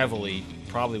push heavily,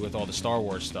 probably with all the Star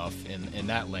Wars stuff in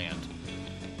that land.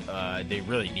 They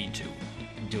really need to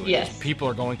do it. Yes. People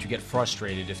are going to get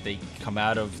frustrated if they come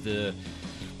out of the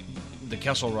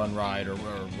Kessel Run ride or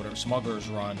whatever, Smuggler's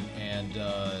Run, and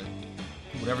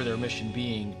whatever their mission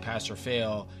being, pass or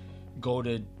fail, go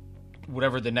to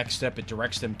whatever the next step it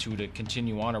directs them to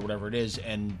continue on or whatever it is,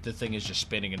 and the thing is just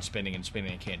spinning and spinning and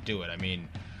spinning and can't do it. I mean,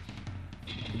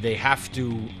 they have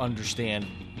to understand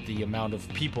the amount of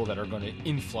people that are going to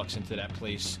influx into that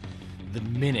place the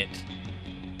minute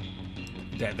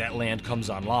that land comes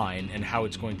online and how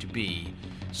it's going to be.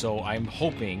 So I'm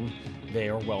hoping they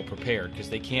are well prepared, because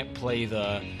they can't play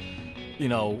the,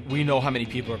 we know how many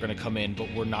people are going to come in,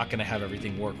 but we're not going to have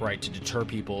everything work right to deter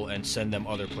people and send them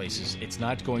other places. It's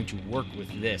not going to work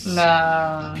with this.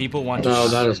 No. People want No,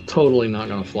 that is totally not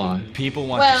going to fly. People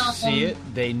want to see it.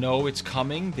 They know it's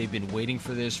coming. They've been waiting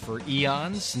for this for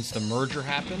eons, since the merger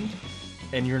happened.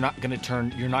 and you're not going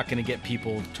to get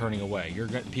people turning away.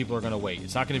 People are going to wait.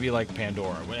 It's not going to be like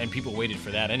Pandora, and people waited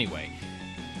for that anyway.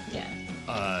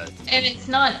 Yeah. And it's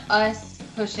not us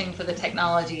pushing for the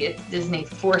technology, it's Disney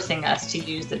forcing us to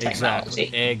use the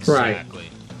technology. Exactly.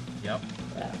 Right. Yep.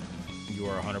 Yeah. You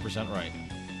are 100% right.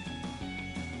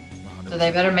 100%. So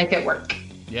they better make it work.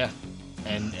 Yeah.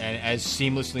 And as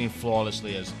seamlessly and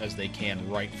flawlessly as they can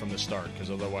right from the start,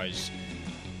 because otherwise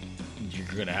you're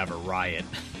going to have a riot.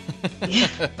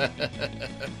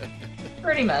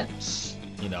 Pretty much.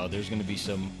 You know, there's going to be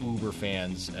some Uber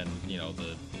fans and, you know,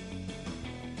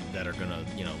 that are going to,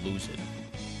 you know, lose it.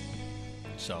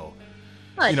 So,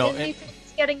 what, you know, Disney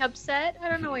fans getting upset? I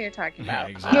don't know what you're talking about.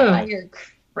 Yeah, exactly. You're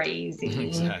crazy.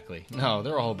 Exactly. No,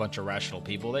 they're a whole bunch of rational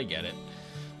people. They get it.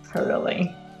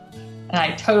 Totally. And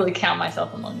I totally count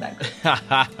myself among that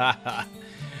group.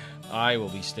 I will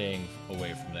be staying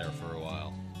away from there for a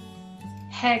while.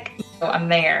 Heck, no, I'm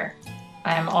there.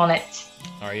 I am on it.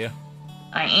 Are you?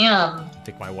 I am. I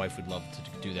think my wife would love to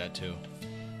do that too.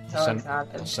 So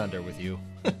excited. I'll send her with you.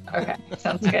 Okay,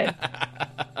 sounds good.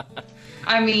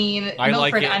 I mean, Milford,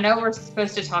 like it. I know we're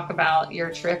supposed to talk about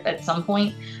your trip at some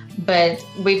point, but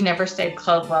we've never stayed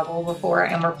club level before,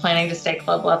 and we're planning to stay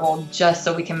club level just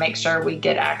so we can make sure we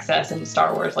get access in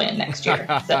Star Wars Land next year.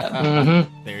 So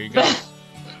There you go.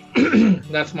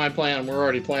 That's my plan. We're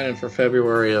already planning for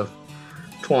February of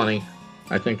 20.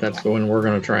 I think that's when we're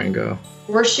going to try and go.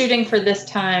 we're shooting for this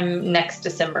time next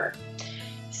December.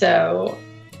 So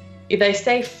they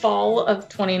say fall of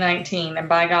 2019, and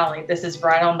by golly, this is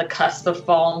right on the cusp of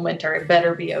fall and winter. It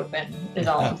better be open, is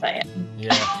all I'm saying.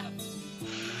 Yeah.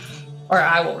 Or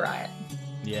I will riot.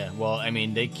 Yeah. Well, I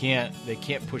mean, they can't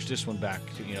push this one back.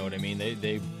 You know what I mean?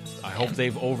 I hope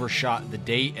they've overshot the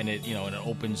date, and it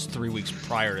opens 3 weeks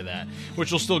prior to that,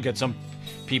 which will still get some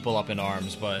people up in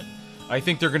arms. But I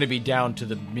think they're going to be down to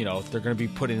if they're going to be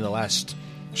putting the last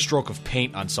stroke of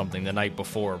paint on something the night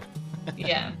before.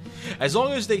 Yeah. As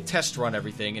long as they test run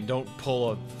everything and don't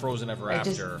pull a Frozen Ever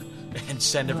After and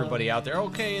send everybody out there.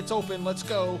 Okay, it's open. Let's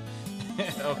go.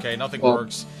 Okay, nothing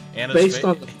works. Anna's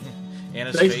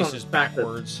face is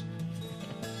backwards.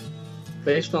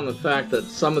 Based on the fact that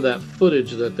some of that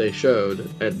footage that they showed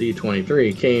at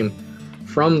D23 came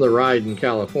from the ride in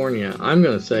California, I'm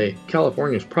going to say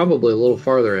California's probably a little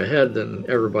farther ahead than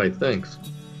everybody thinks.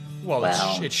 Well,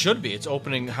 it should be. It's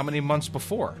opening how many months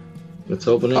before? It's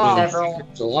opening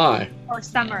in July. Or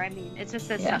summer, I mean. It just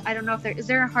says, I don't know if is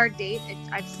there a hard date?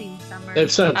 I've seen summer.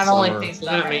 They've said I've summer. only seen So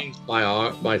summer. that means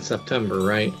by September,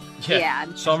 right?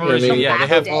 Yeah. Summer is, they they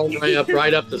have all the way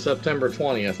right up to September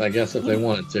 20th, I guess, if they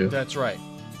wanted to. That's right.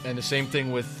 And the same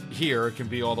thing with here, it can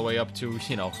be all the way up to,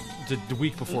 the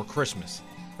week before Christmas.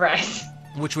 Right.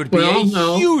 Which would be a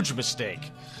huge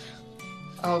mistake.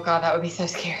 Oh, God, that would be so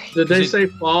scary. Did they say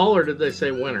fall or did they say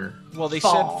winter? Well, they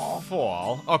Fall. said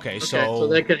fall. Okay, So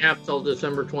they could have till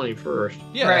December 21st.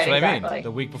 Yeah, Right, that's what I exactly. mean.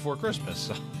 The week before Christmas.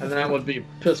 So. And that would be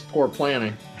piss poor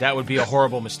planning. That would be a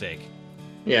horrible mistake.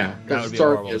 Yeah, That would because be it's a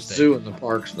already horrible a mistake. zoo in the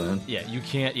parks then. Yeah, you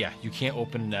can't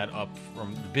open that up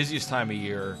from the busiest time of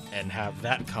year and have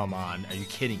that come on. Are you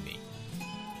kidding me?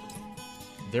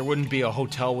 There wouldn't be a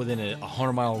hotel within a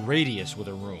 100-mile radius with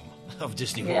a room of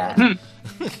Disney World. Yeah.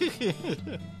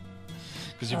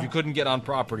 Because if you couldn't get on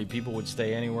property, people would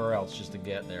stay anywhere else just to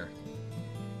get there.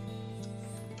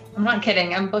 I'm not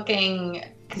kidding. I'm booking,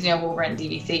 because, we'll rent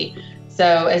DVC.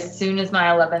 So as soon as my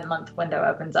 11-month window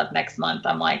opens up next month,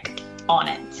 I'm like on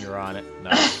it. You're on it.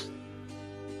 Nice.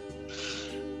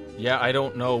 Yeah, I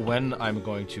don't know when I'm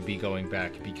going to be going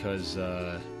back because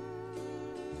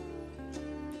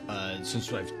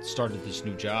since I've started this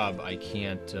new job, I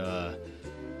can't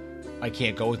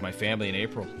go with my family in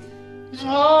April.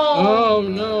 Oh,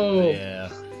 no. Yeah,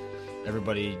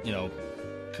 everybody,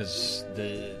 because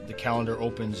the calendar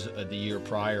opens the year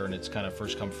prior, and it's kind of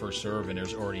first come first serve, and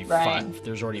there's already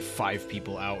five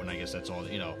people out, and I guess that's all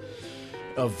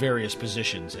of various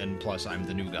positions, and plus I'm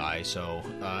the new guy, so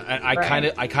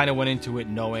I kind of went into it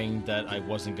knowing that I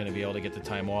wasn't going to be able to get the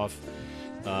time off.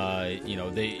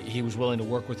 He was willing to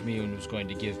work with me and was going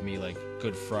to give me like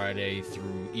Good Friday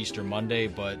through Easter Monday,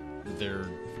 but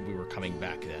we were coming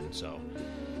back then, so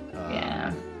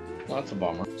Yeah. Well, that's a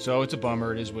bummer. So it's a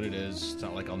bummer. It is what it is. It's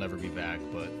not like I'll never be back,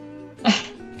 but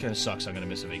it kind of sucks. I'm going to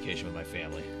miss a vacation with my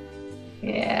family.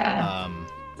 Yeah.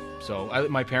 So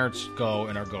my parents go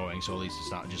and are going, so at least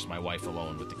it's not just my wife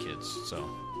alone with the kids. So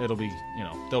it'll be,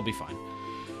 they'll be fine.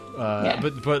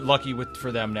 But lucky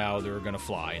for them now, they're going to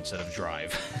fly instead of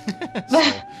drive.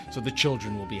 so the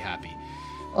children will be happy.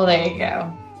 Well, there you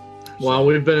go. Well,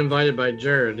 we've been invited by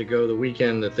Jared to go the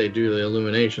weekend that they do the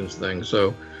Illuminations thing,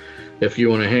 so if you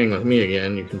want to hang with me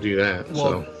again, you can do that.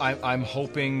 Well, so. I'm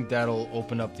hoping that'll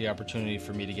open up the opportunity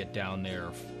for me to get down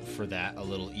there for that a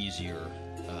little easier.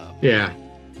 Yeah.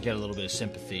 Get a little bit of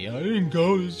sympathy. I didn't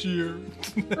go this year.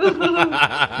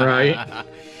 Right.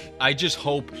 I just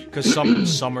hope, because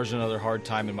summer's another hard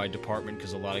time in my department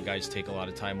because a lot of guys take a lot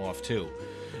of time off too,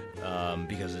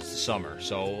 because it's the summer.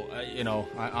 So,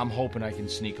 I'm hoping I can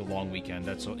sneak a long weekend.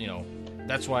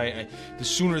 That's why the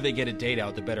sooner they get a date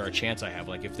out, the better a chance I have.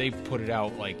 Like, if they put it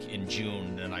out, like, in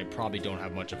June, then I probably don't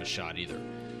have much of a shot either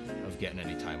of getting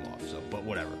any time off. So, but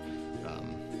whatever.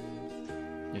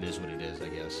 It is what it is, I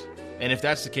guess. And if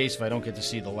that's the case, if I don't get to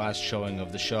see the last showing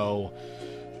of the show,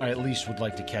 I at least would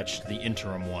like to catch the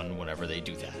interim one whenever they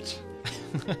do that.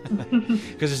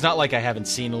 Because it's not like I haven't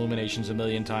seen Illuminations a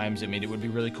million times. I mean, it would be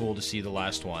really cool to see the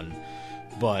last one.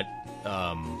 But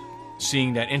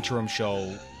seeing that interim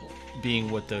show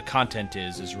being what the content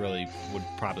is really would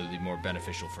probably be more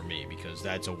beneficial for me, because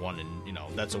that's a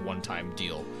one-time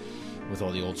deal with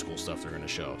all the old school stuff they're going to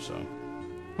show. So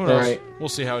who knows? Right. We'll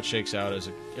see how it shakes out as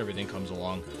everything comes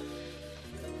along.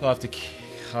 I'll have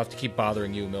to keep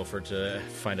bothering you, Milford, to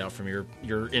find out from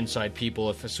your inside people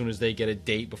as soon as they get a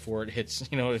date before it hits,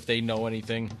 if they know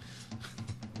anything.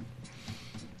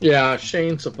 Yeah,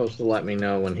 Shane's supposed to let me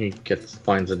know when he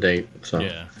finds a date. So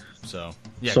yeah,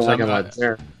 so I can let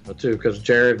Jared know too, because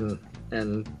Jared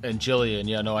and Jillian,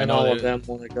 I know all of them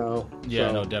want to go. Yeah,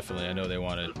 so. No, definitely, I know they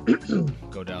want to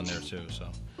go down there too. So,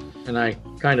 and I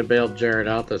kind of bailed Jared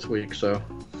out this week, so.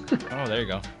 Oh, there you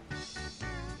go.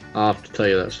 I'll have to tell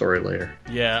you that story later.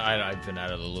 Yeah, I've been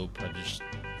out of the loop.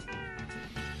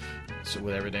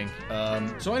 With everything.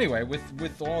 So anyway,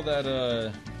 with all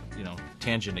that,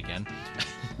 tangent again.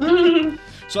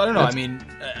 So I don't know. I mean,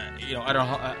 I don't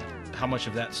know how much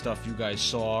of that stuff you guys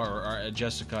saw, or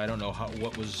Jessica. I don't know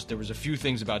there was a few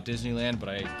things about Disneyland, but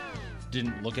I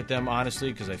didn't look at them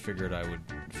honestly because I figured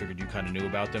you kind of knew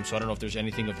about them. So I don't know if there's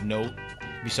anything of note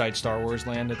besides Star Wars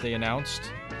Land that they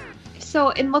announced.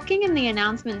 So in looking in the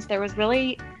announcements, there was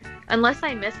really, unless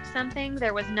I missed something,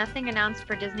 there was nothing announced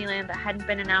for Disneyland that hadn't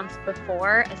been announced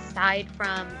before, aside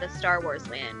from the Star Wars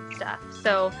Land stuff.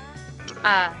 So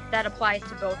that applies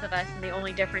to both of us, and the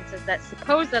only difference is that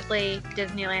supposedly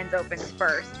Disneyland's opens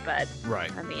first, but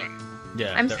right. I mean,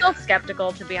 yeah, I'm still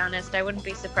skeptical, to be honest. I wouldn't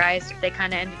be surprised if they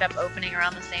kind of ended up opening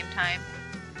around the same time.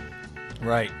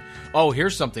 Right. Oh,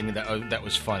 here's something that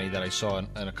was funny that I saw in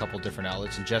a couple different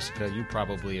outlets. And Jessica, you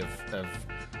probably have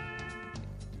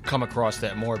come across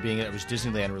that more, being that it was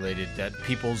Disneyland related. That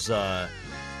people's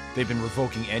they've been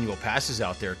revoking annual passes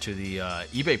out there to the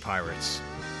eBay pirates.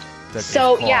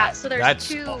 So there's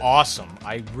that's awesome.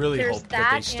 I really hope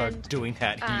that they start doing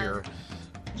that here.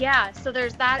 Yeah, so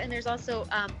there's that, and there's also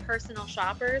personal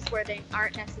shoppers where they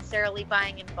aren't necessarily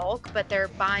buying in bulk, but they're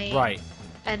buying. Right.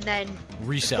 And then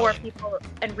reselling. For people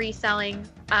and reselling.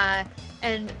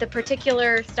 And the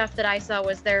particular stuff that I saw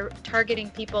was they're targeting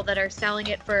people that are selling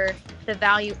it for the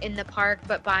value in the park,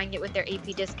 but buying it with their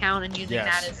AP discount and using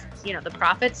that as, the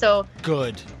profit. So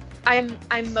good. I'm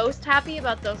most happy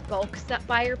about those bulk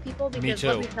buyer people, because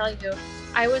let me tell you,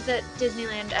 I was at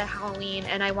Disneyland at Halloween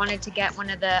and I wanted to get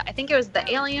one of I think it was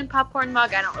the alien popcorn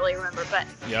mug. I don't really remember, but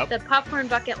the popcorn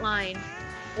bucket line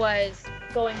was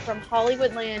going from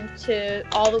Hollywoodland to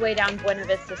all the way down Buena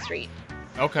Vista Street.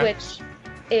 Okay. Which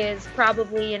is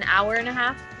probably an hour and a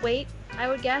half wait, I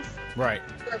would guess. Right.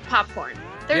 For popcorn.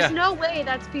 There's no way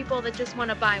that's people that just want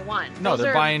to buy one. No,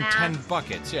 they're buying 10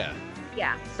 buckets, yeah.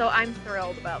 Yeah, so I'm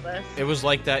thrilled about this. It was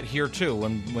like that here too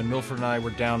when Milford and I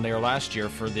were down there last year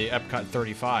for the Epcot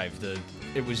 35.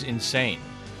 It was insane,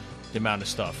 the amount of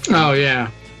stuff. Oh yeah.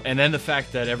 And then the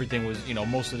fact that everything was,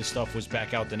 most of the stuff was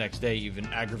back out the next day even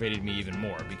aggravated me even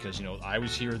more, because, I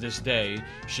was here this day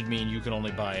should mean you can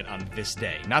only buy it on this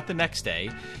day, not the next day.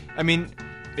 I mean,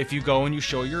 if you go and you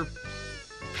show your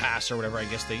pass or whatever, I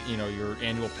guess your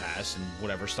annual pass and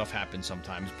whatever stuff happens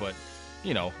sometimes, but,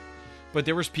 but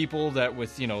there was people that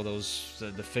with,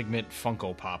 the Figment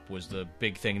Funko Pop was the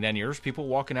big thing. Then there's people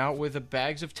walking out with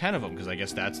bags of 10 of them, because I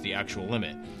guess that's the actual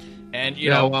limit. And,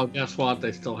 well, guess what?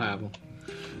 They still have them.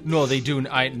 No, they do.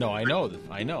 I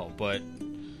know, but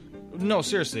no,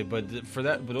 seriously. But for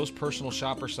those personal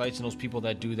shopper sites and those people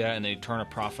that do that and they turn a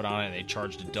profit on it and they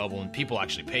charge the double and people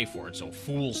actually pay for it. So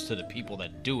fools to the people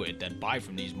that do it, that buy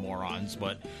from these morons.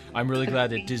 But I'm really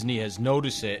glad that Disney has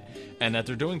noticed it and that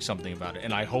they're doing something about it.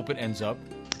 And I hope it ends up.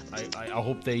 I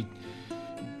hope they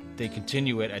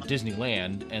continue it at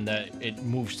Disneyland and that it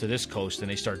moves to this coast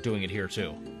and they start doing it here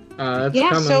too. It's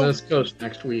coming this coast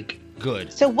next week.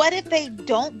 Good. So what if they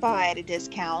don't buy at a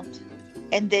discount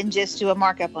and then just do a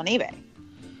markup on eBay?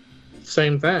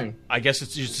 Same thing. I guess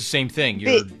it's just the same thing.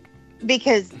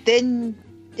 Because then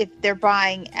if they're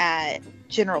buying at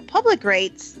general public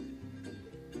rates,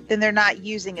 then they're not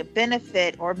using a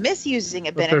benefit or misusing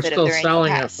a But benefit they're still of their annual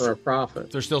selling it pass. for a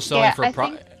profit. They're still selling Yeah, for I a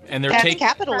profit, think and they're That's taking.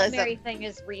 capitalism. primary thing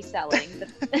is reselling.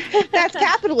 That's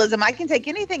capitalism. I can take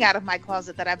anything out of my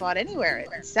closet that I bought anywhere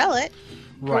and sell it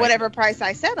for Right. whatever price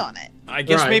I set on it. I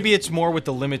guess Right. maybe it's more with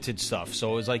the limited stuff.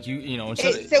 So it's like you know,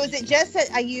 instead of, So is it just that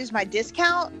I use my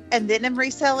discount and then I'm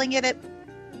reselling it at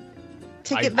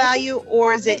ticket I- value,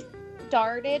 or is it?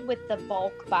 Started with the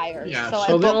bulk buyers. Yeah, so so I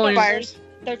the think only- buyers.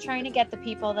 they're trying to get the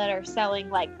people that are selling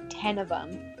like 10 of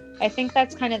them. I think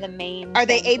that's kind of the main. Are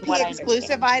they thing, from what AP I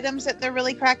exclusive understand. items that they're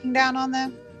really cracking down on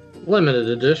them? Limited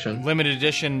edition. limited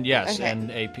edition, yes, Okay.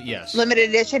 and AP, yes. Limited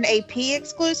edition AP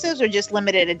exclusives or just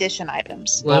limited edition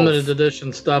items? Limited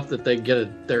edition stuff that they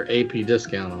get their AP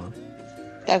discount on.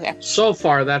 Okay. So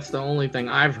far, that's the only thing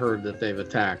I've heard that they've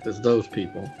attacked is those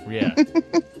people. Yeah.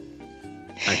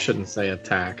 I shouldn't say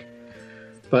attack,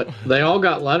 but they all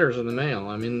got letters in the mail.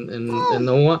 I mean, and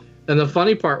the one, and the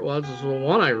funny part was the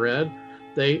one I read,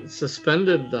 they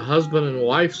suspended the husband and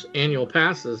wife's annual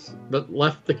passes, but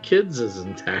left the kids as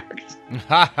intact,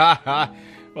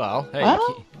 Well, hey,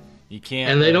 Well. you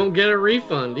can't. and they don't get a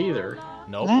refund either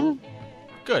Nope. Well,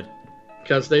 Good.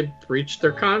 because they breached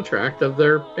their contract of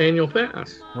their annual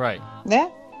pass. Right. yeah.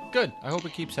 Good. I hope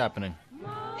it keeps happening.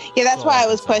 Yeah, that's Well, why I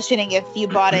that's was fine. questioning if you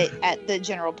bought it at the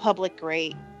general public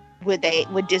rate, would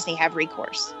Disney have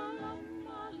recourse?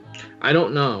 I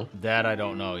don't know. That I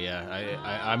don't know. Yeah,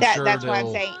 I'm sure That's why I'm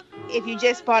they'll- saying if you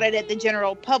just bought it at the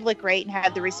general public rate and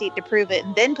had the receipt to prove it,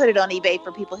 and then put it on eBay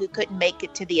for people who couldn't make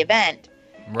it to the event,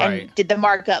 Right. and did the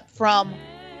markup from,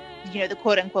 the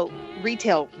quote unquote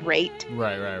retail rate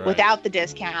Right. without the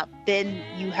discount, then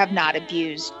you have not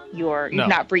abused No. you've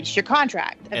not breached your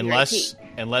contract. Of your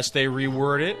Unless they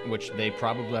reword it, which they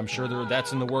probably, I'm sure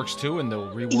that's in the works too, and they'll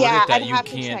reword yeah, it that I'd you have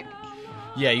to can't. check.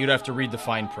 Yeah, you'd have to read the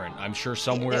fine print. I'm sure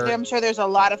somewhere. I'm sure there's a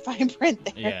lot of fine print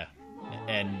there. Yeah,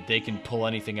 and they can pull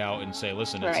anything out and say,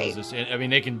 "Listen, it Right. says this." I mean,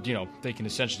 they can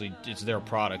essentially, it's their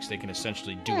products. They can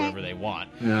essentially do whatever they want.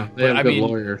 Yeah, they But, have I good mean-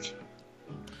 lawyers.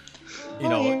 You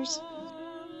know, Lawyers.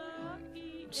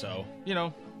 so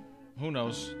who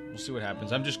knows? We'll see what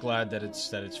happens. I'm just glad that it's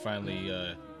finally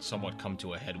somewhat come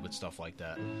to a head with stuff like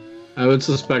that. I would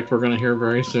suspect we're going to hear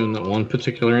very soon that one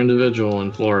particular individual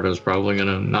in Florida is probably going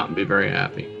to not be very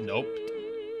happy. Nope.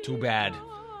 Too bad.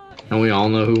 And we all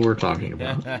know who we're talking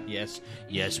about.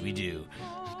 Yes, we do.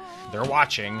 They're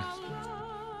watching.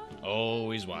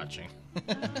 Always watching.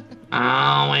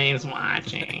 Always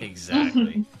watching.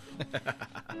 Exactly.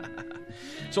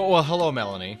 So, well, hello,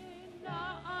 Melanie.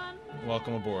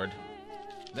 Welcome aboard.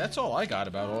 That's all I got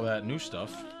about all that new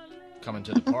stuff coming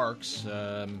to the parks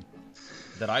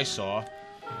that I saw.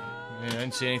 I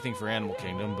didn't see anything for Animal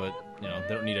Kingdom, but they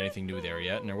don't need anything new there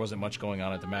yet, and there wasn't much going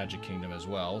on at the Magic Kingdom as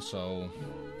well. So,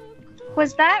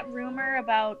 Was that rumor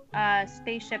about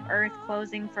Spaceship Earth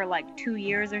closing for like 2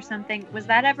 years or something? Was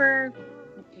that ever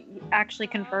actually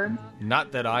confirmed?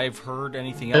 not that I've heard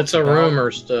anything else. It's a about.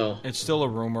 rumor still. It's still a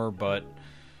rumor, but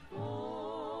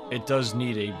it does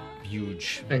need a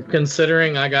huge. And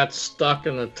considering I got stuck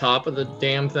in the top of the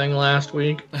damn thing last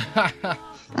week,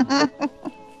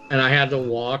 and I had to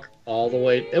walk all the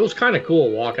way. It was kind of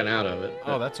cool walking out of it.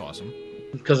 Oh, that's awesome.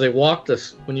 Because they walked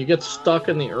us, when you get stuck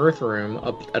in the Earth room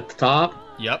up at the top,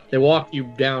 Yep. they walk you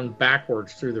down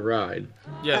backwards through the ride.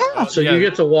 Yeah. So yeah, you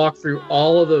get to walk through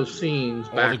all of those scenes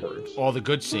backwards all the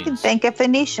good You can scenes. thank a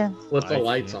Phoenician. with the I-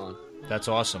 lights on, That's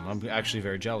awesome. I'm actually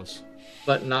very jealous.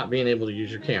 but not being able to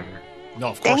use your camera, No,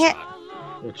 of Dang course it.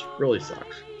 not. which really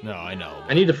sucks. No, I know.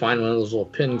 I need to find one of those little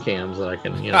pin cams that I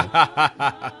can,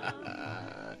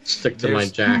 stick to my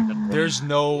There's- jacket. There's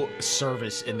no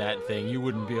service in that thing. You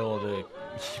wouldn't be able to.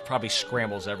 It probably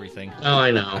scrambles everything. Oh,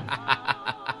 I know.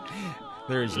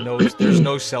 There's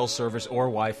no cell service or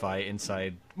Wi-Fi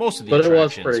inside most of the But it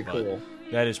was attractions. pretty but cool.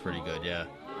 That is pretty good. Yeah.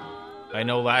 I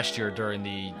know last year during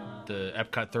the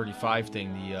Epcot 35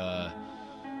 thing,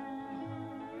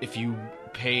 if you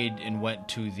paid and went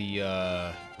to the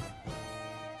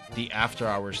after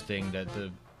hours thing that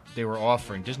they were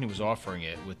offering, Disney was offering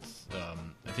it with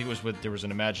I think it was there was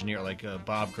an Imagineer, like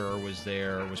Bob Gurr was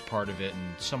there, was part of it,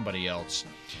 and somebody else,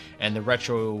 and the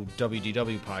Retro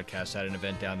WDW podcast had an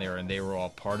event down there, and they were all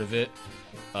part of it,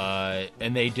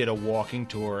 and they did a walking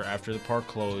tour after the park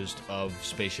closed of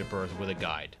Spaceship Earth with a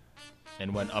guide,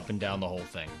 and went up and down the whole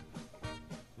thing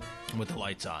with the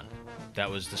lights on. That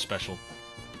was the special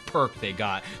perk they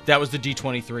got. That was the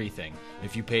D23 thing.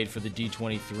 If you paid for the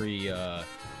D23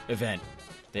 event,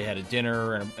 they had a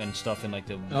dinner and stuff in like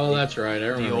Oh, that's right. I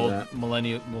the remember old that.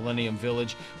 Millennium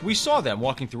Village. We saw them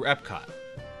walking through Epcot.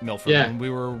 Milford. Yeah. And we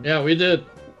were. Yeah, we did.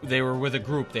 They were with a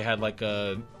group. They had like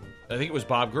a. I think it was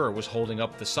Bob Gurr was holding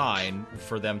up the sign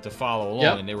for them to follow along,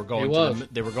 Yep, and they were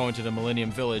going to the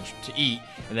Millennium Village to eat,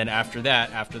 and then after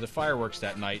the fireworks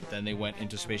that night, then they went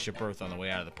into Spaceship Earth on the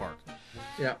way out of the park.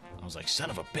 Yeah. I was like, son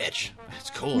of a bitch, that's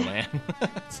cool, man.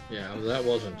 Yeah, that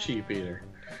wasn't cheap either.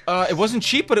 It wasn't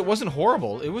cheap, but it wasn't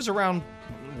horrible. It was around,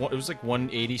 it was like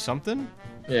 180 something.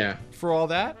 Yeah. For all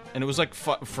that, and it was like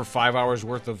for 5 hours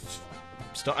worth of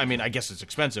stuff. I mean, I guess it's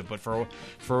expensive, but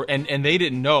and they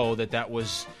didn't know that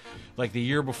was. Like the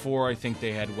year before, I think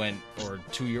they had went, or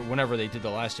 2 years, whenever they did the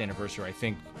last anniversary, I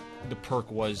think the perk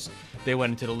was they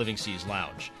went into the Living Seas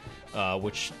Lounge,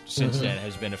 which since then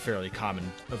has been a fairly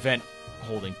common event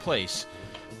holding place.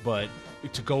 But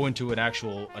to go into an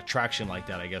actual attraction like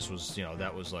that, I guess was,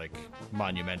 that was like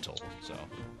monumental. So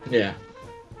yeah.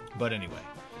 But anyway,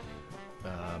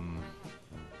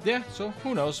 yeah. So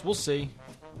who knows? We'll see.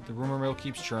 The rumor mill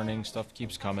keeps churning. Stuff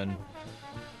keeps coming.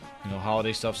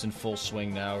 Holiday stuff's in full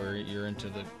swing now. You're into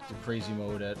the crazy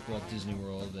mode at Walt Disney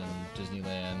World and Disneyland.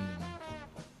 And,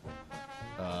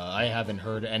 I haven't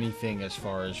heard anything as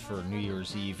far as for New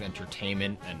Year's Eve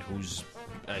entertainment and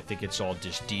I think it's all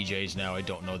just DJs now. I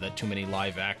don't know that too many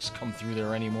live acts come through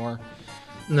there anymore.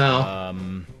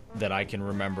 No. That I can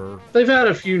remember. They've had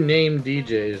a few named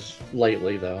DJs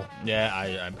lately, though. Yeah,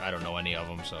 I don't know any of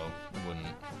them, so wouldn't.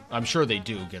 I'm sure they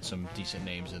do get some decent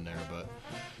names in there, but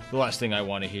the last thing I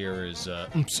want to hear is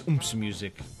oomph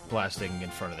music blasting in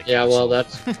front of the kids. Yeah, well,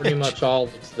 that's pretty much all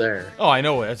that's there. Oh, I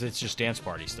know. It's just dance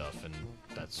party stuff, and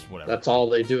that's whatever. That's all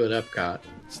they do at Epcot.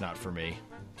 It's not for me.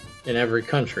 In every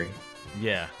country.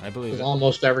 Yeah, I believe it.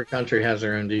 Almost every country has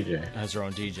their own DJ. Has their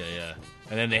own DJ, yeah.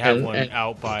 And then they have one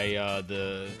out by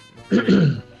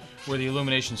where the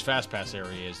Illuminations Fast Pass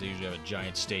area is. They usually have a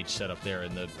giant stage set up there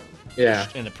in the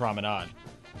promenade.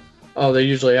 Oh, they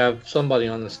usually have somebody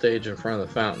on the stage in front of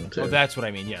the fountain, too. Oh, that's what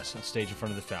I mean, yes. A stage in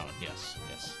front of the fountain, yes.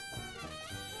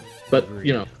 But,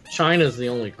 China's the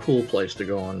only cool place to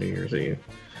go on New Year's Eve.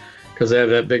 Because they have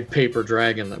that big paper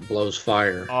dragon that blows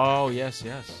fire. Oh, yes.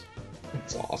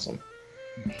 It's awesome.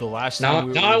 The last now,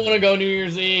 time I want to go New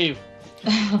Year's Eve.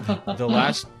 The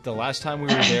last time we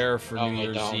were there for New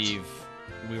Year's Eve,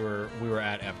 we were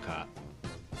at Epcot.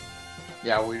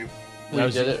 Yeah, we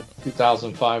did it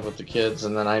 2005 with the kids,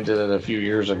 and then I did it a few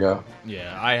years ago.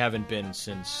 Yeah, I haven't been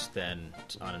since then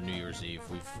on a New Year's Eve.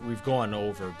 We've gone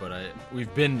over, but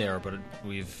we've been there, but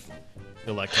we've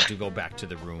elected to go back to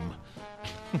the room.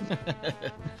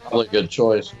 Probably a good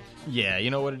choice. Yeah, you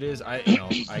know what it is? I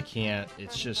can't.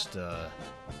 It's just too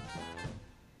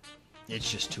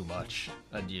much.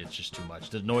 It's just too much.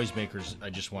 The noisemakers, I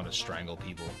just want to strangle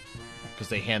people because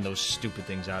they hand those stupid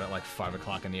things out at like 5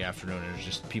 o'clock in the afternoon, and it's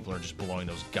just people are just blowing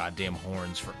those goddamn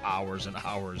horns for hours and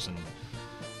hours, and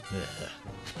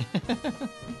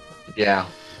yeah.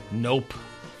 Nope.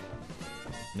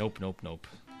 I'll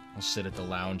sit at the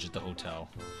lounge at the hotel.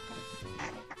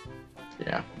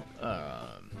 Yeah.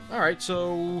 All right,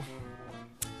 so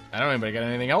I don't know. Anybody got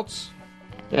anything else?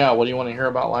 Yeah. What do you want to hear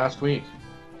about last week?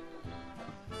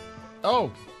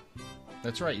 Oh,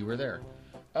 that's right. You were there.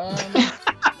 I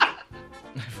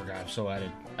forgot. I'm so out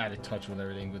of touch with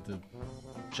everything with the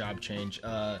job change.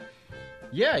 Yeah.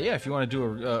 If you want to do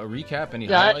a recap, any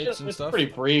highlights and stuff. It's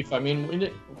pretty brief. I mean,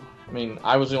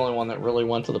 I was the only one that really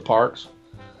went to the parks.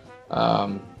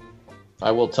 I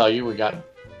will tell you, we got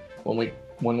when we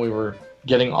were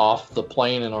getting off the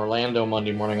plane in Orlando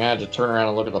Monday morning, I had to turn around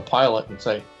and look at the pilot and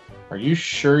say, "Are you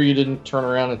sure you didn't turn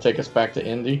around and take us back to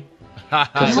Indy?"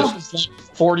 Because it was like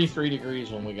 43 degrees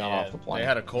when we got off the plane. They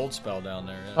had a cold spell down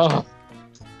there. Yeah.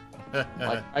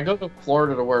 Like, I go to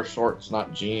Florida to wear shorts,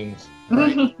 not jeans.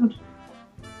 Right.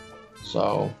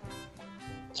 So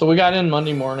we got in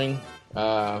Monday morning,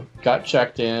 got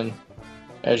checked in.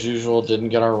 As usual, didn't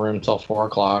get our room till 4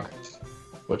 o'clock,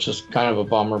 which is kind of a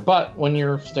bummer. But when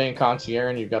you're staying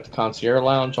concierge and you've got the concierge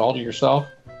lounge all to yourself,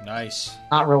 nice.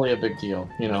 Not really a big deal,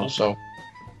 so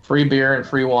free beer and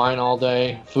free wine all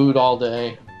day, food all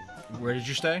day. Where did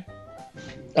you stay?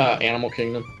 Animal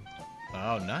Kingdom.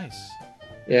 Oh, nice.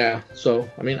 Yeah, so,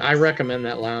 I recommend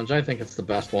that lounge. I think it's the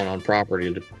best one on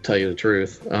property, to tell you the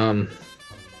truth.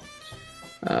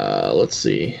 Let's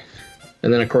see.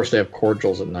 And then, of course, they have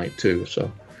cordials at night, too,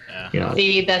 so,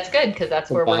 See, that's good, because that's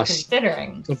where we're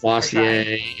considering.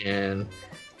 Lavoisier and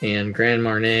Grand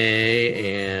Marnier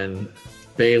and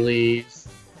Bailey's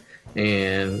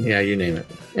and, yeah, you name it.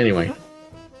 Anyway.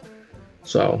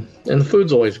 So, and the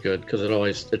food's always good, because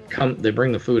they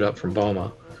bring the food up from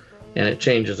Boma, and it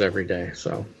changes every day.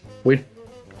 So, we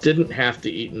didn't have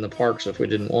to eat in the parks if we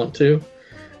didn't want to.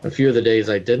 A few of the days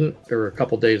I didn't. There were a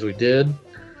couple days we did.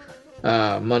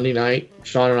 Monday night,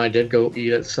 Sean and I did go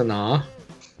eat at Sanaa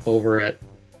over at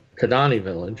Kadani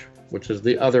Village, which is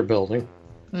the other building.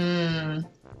 That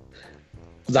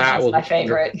was my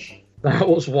favorite. That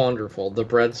was wonderful. The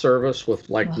bread service with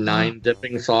like 9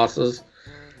 dipping sauces.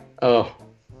 Oh,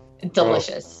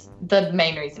 delicious. The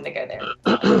main reason to go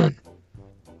there.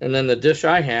 And then the dish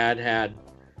I had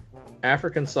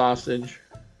African sausage,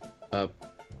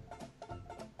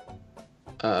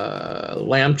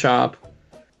 lamb chop.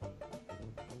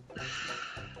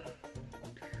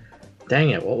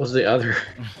 Dang it, what was the other?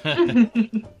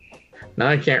 Now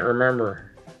I can't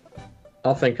remember.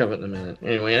 I'll think of it in a minute.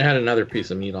 Anyway, it had another piece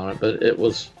of meat on it, but it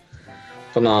was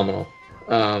phenomenal.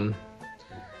 And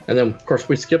then, of course,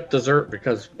 we skipped dessert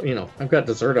because, I've got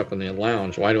dessert up in the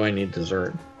lounge. Why do I need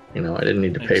dessert? I didn't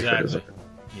need to pay for dessert.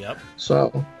 Yep.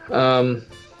 So,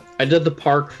 I did the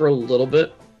park for a little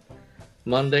bit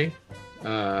Monday.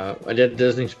 I did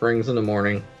Disney Springs in the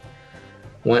morning.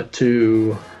 Went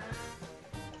to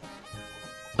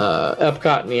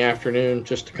Epcot in the afternoon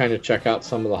just to kind of check out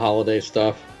some of the holiday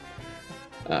stuff.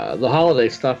 The holiday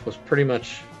stuff was pretty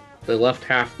much, they left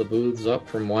half the booths up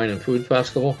from Wine and Food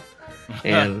Festival,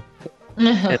 and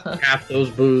half those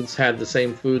booths had the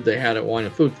same food they had at Wine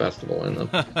and Food Festival in them.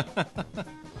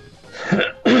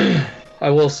 I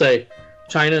will say,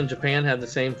 China and Japan had the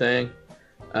same thing.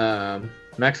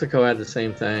 Mexico had the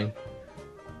same thing.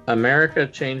 America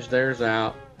changed theirs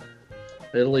out.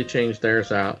 Italy changed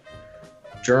theirs out.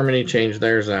 Germany changed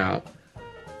theirs out.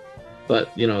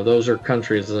 But, those are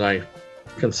countries that I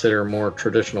consider more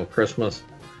traditional Christmas.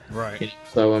 Right.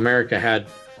 So America had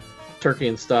turkey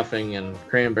and stuffing and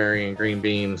cranberry and green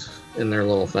beans in their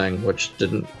little thing, which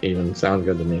didn't even sound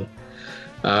good to me.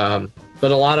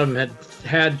 But a lot of them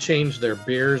had changed their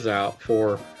beers out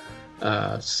for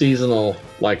seasonal,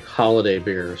 like holiday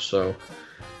beers. So,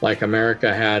 like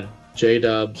America had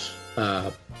J-Dub's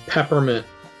peppermint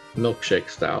milkshake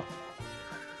stout,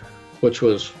 which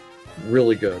was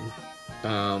really good.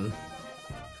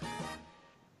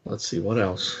 Let's see, what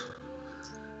else?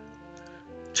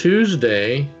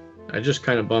 Tuesday, I just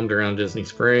kind of bummed around Disney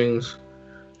Springs,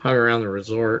 hung around the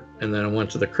resort, and then I went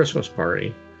to the Christmas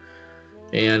party.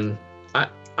 And I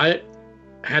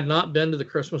had not been to the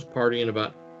Christmas party in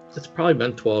it's probably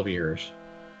been 12 years.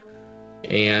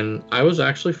 And I was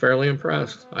actually fairly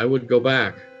impressed. I would go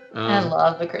back. I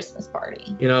love the Christmas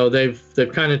party.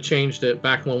 They've kind of changed it.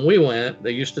 Back when we went,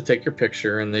 they used to take your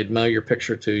picture and they'd mail your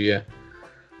picture to you.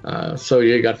 So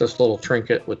you got this little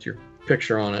trinket with your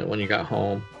picture on it when you got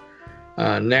home.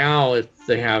 Now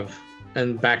they have,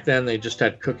 and back then they just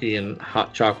had cookie and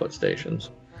hot chocolate stations.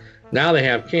 Now they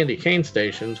have candy cane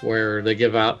stations where they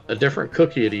give out a different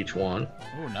cookie at each one.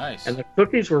 Oh, nice. And the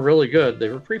cookies were really good. They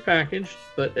were prepackaged,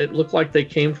 but it looked like they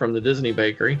came from the Disney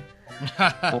bakery.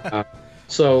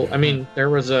 So, there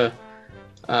was a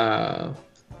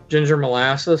ginger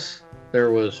molasses,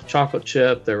 there was chocolate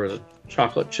chip, there was a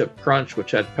chocolate chip crunch,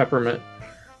 which had peppermint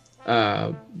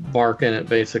bark in it,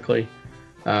 basically.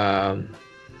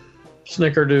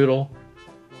 Snickerdoodle,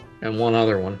 and one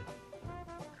other one.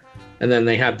 And then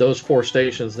they had those 4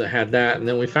 stations that had that. And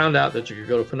then we found out that you could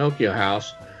go to Pinocchio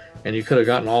House, and you could have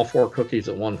gotten all 4 cookies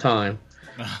at one time.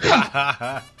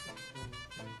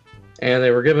 And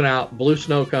they were giving out blue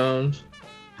snow cones,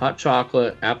 hot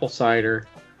chocolate, apple cider,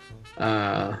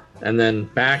 and then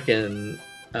back in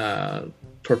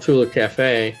Tortula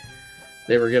Cafe,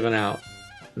 they were giving out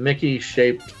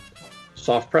Mickey-shaped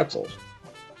soft pretzels.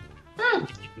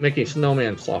 Mickey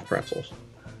Snowman soft pretzels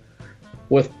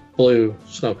with blue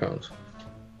snow cones.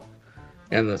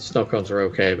 And the snow cones are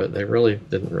okay, but they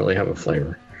didn't really have a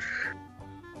flavor.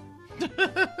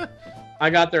 I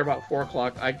got there about 4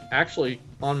 o'clock. I actually,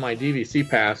 on my DVC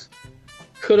pass,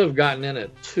 could have gotten in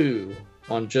at 2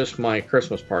 on just my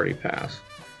Christmas party pass.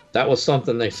 That was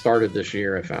something they started this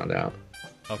year, I found out.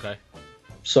 Okay.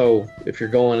 So if you're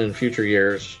going in future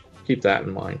years, keep that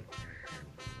in mind.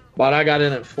 But I got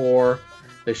in at 4.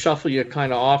 They shuffle you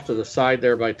kind of off to the side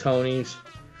there by Tony's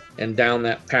and down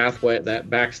that pathway, that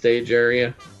backstage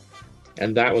area.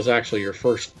 And that was actually your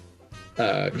first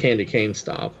candy cane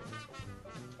stop.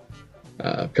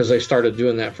 Because they started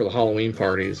doing that for the Halloween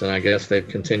parties, and I guess they've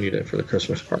continued it for the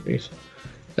Christmas parties,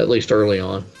 at least early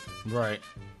on. Right.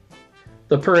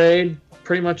 The parade,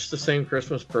 pretty much the same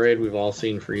Christmas parade we've all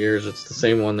seen for years. It's the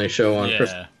same one they show on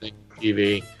Christmas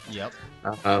TV. Yep.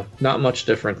 Not much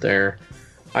different there.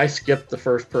 I skipped the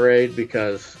first parade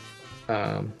because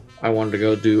I wanted to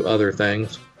go do other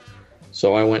things.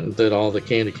 So I went and did all the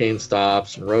candy cane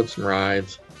stops and rode some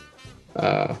rides.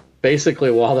 Basically,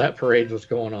 while that parade was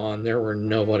going on, there were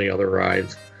nobody other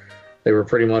rides. They were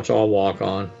pretty much all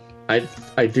walk-on.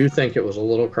 I do think it was a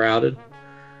little crowded.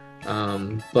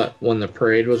 But when the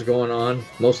parade was going on,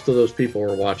 most of those people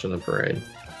were watching the parade.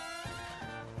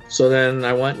 So then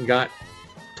I went and got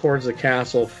towards the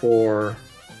castle for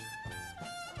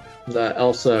the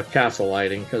Elsa castle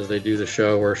lighting, because they do the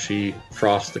show where she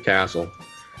frosts the castle.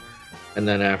 And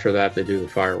then after that, they do the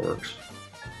fireworks.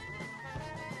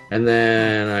 And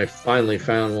then I finally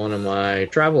found one of my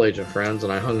travel agent friends,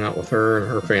 and I hung out with her and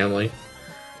her family.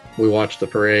 We watched the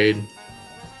parade,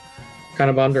 kind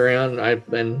of bummed around.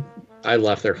 I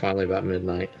left there finally about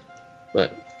midnight.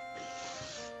 But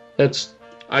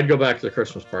I'd go back to the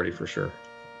Christmas party for sure.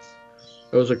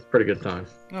 It was a pretty good time.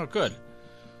 Oh, good.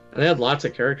 And they had lots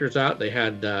of characters out. They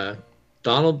had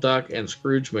Donald Duck and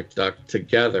Scrooge McDuck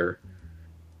together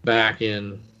back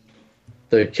in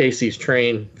the Casey's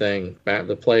Train thing, back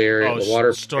the play area, the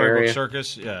water Storybook area.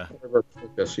 Circus, yeah. Storybook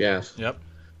Circus, yes. Yep.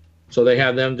 So they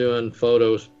had them doing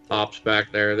photos ops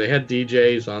back there. They had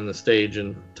DJs on the stage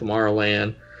in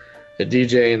Tomorrowland. A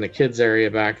DJ in the kids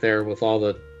area back there with all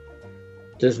the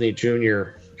Disney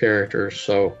Junior characters.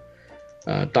 So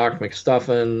Doc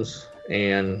McStuffins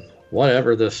and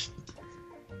whatever, this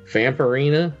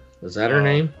Vampirina, is that her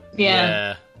name?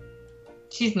 Yeah.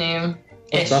 She's new.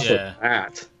 What's up with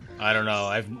that? I don't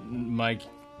know. Mike,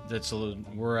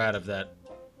 we're out of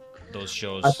those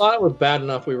shows. I thought it was bad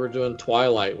enough we were doing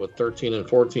Twilight with 13 and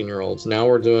 14-year-olds. Now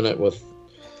we're doing it with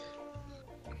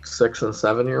 6 and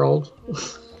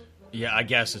 7-year-olds. Yeah, I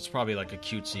guess it's probably like a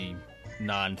cutesy,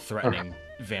 non-threatening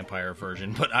vampire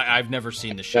version. But I've never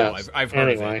seen the show. Yes. I've heard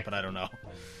of it, but I don't know.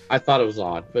 I thought it was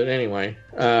odd. But anyway,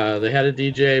 they had a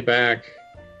DJ back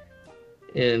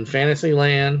in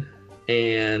Fantasyland,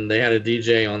 and they had a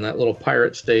DJ on that little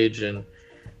pirate stage in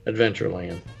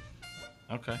Adventureland.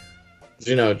 Okay.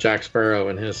 You know, Jack Sparrow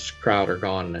and his crowd are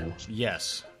gone now.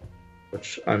 Yes.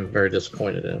 Which I'm very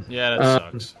disappointed in. Yeah, that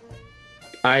sucks.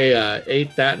 I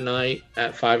ate that night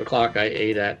at 5 o'clock. I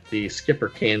ate at the Skipper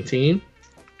Canteen.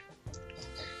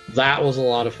 That was a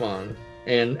lot of fun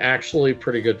and actually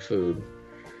pretty good food.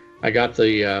 I got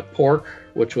the pork,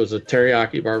 which was a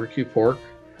teriyaki barbecue pork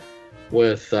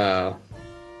with, I'm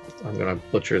going to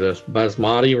butcher this,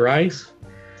 basmati rice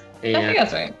and I think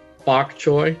that's right. bok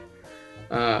choy.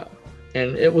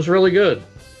 And it was really good.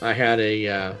 I had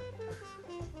a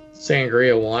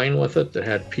sangria wine with it that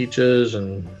had peaches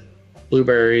and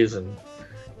blueberries and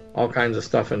all kinds of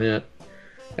stuff in it.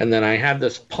 And then I had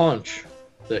this punch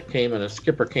that came in a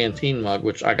Skipper Canteen mug,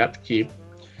 which I got to keep.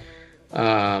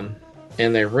 And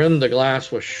they rimmed the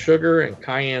glass with sugar and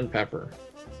cayenne pepper,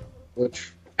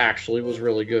 which actually was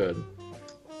really good.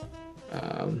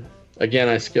 Again,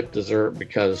 I skipped dessert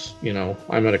because, you know,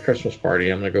 I'm at a Christmas party.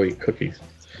 I'm going to go eat cookies.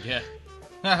 Yeah.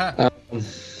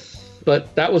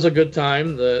 But that was a good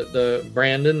time. The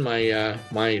Brandon,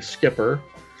 my skipper,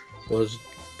 was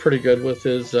pretty good with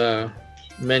his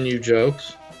menu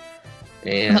jokes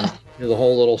and the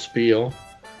whole little spiel.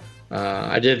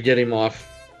 I did get him off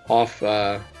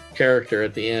character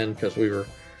at the end because we were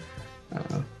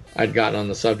I'd gotten on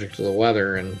the subject of the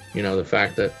weather and, you know, the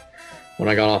fact that when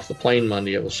I got off the plane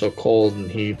Monday it was so cold, and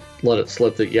he let it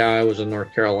slip that I was in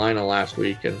North Carolina last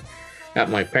week and at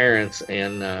my parents',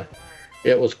 and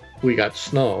we got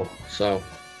snow, so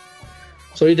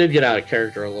he did get out of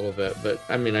character a little bit, but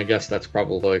I mean, I guess that's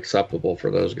probably acceptable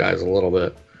for those guys a little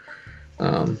bit,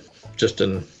 just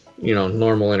in, you know,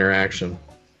 normal interaction.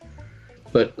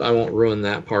 But I won't ruin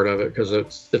that part of it because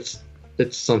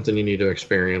it's something you need to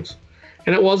experience,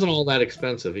 and it wasn't all that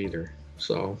expensive either.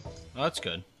 So that's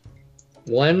good.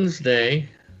 Wednesday,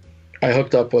 I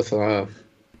hooked up with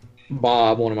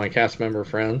Bob, one of my cast member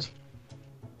friends,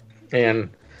 and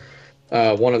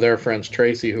one of their friends,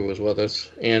 Tracy, who was with us,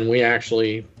 and we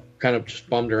actually kind of just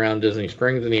bummed around Disney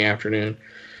Springs in the afternoon,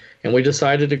 and we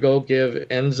decided to go give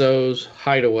Enzo's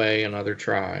Hideaway another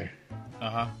try.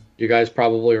 You guys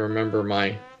probably remember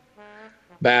my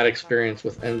bad experience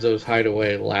with Enzo's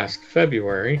Hideaway last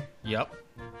February. Yep.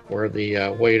 Where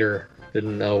the waiter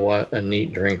didn't know what a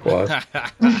neat drink was.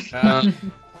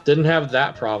 Didn't have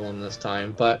that problem this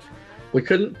time, but we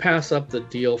couldn't pass up the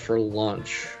deal for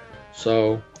lunch.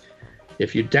 So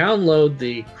if you download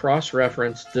the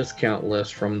cross-reference discount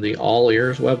list from the All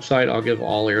Ears website, I'll give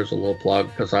All Ears a little plug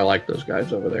because I like those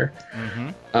guys over there.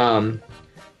 Mm-hmm.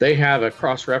 They have a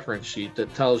cross-reference sheet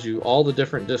that tells you all the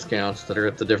different discounts that are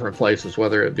at the different places,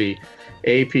 whether it be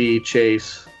AP,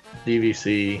 Chase,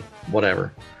 DVC,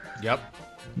 whatever. Yep.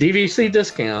 DVC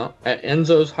discount at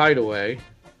Enzo's Hideaway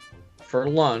for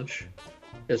lunch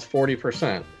is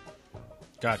 40%.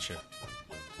 Gotcha.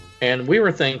 And we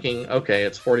were thinking, okay,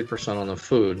 it's 40% on the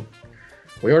food.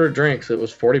 We ordered drinks. It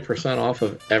was 40% off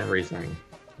of everything.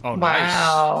 Oh, nice.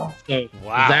 Wow. So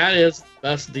Wow. that is the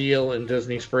best deal in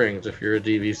Disney Springs if you're a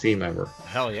DVC member.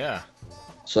 Hell yeah.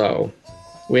 So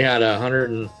we had a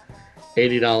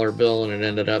 $180 bill and it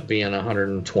ended up being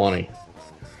 $120.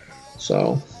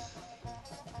 So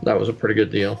that was a pretty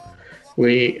good deal.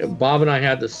 Bob and I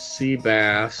had the sea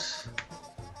bass,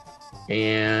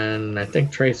 and I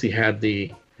think Tracy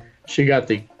she got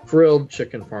the grilled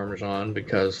chicken parmesan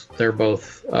because they're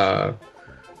both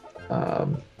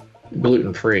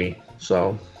gluten free.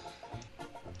 So I'm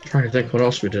trying to think what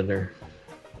else we did there.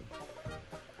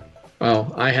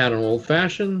 Oh, I had an old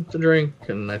fashioned to drink,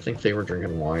 and I think they were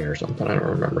drinking wine or something. I don't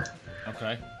remember.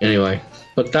 Okay. Anyway,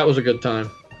 but that was a good time.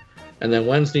 And then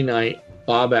Wednesday night,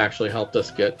 Bob actually helped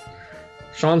us get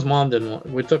Sean's mom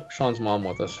we took Sean's mom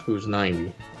with us, who's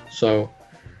 90. So,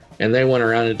 and they went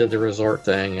around and did the resort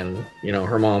thing, and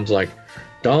her mom's like,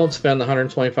 "Don't spend the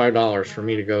 $125 for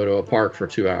me to go to a park for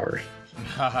 2 hours."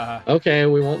 Okay,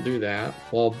 we won't do that.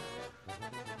 Well,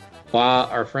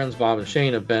 our friends Bob and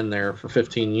Shane have been there for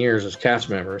 15 years as cast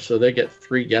members, so they get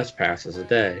 3 guest passes a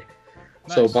day.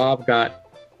 Nice. So Bob got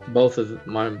both of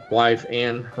my wife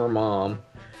and her mom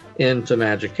into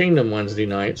Magic Kingdom Wednesday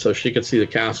night so she could see the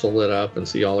castle lit up and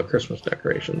see all the Christmas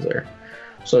decorations there.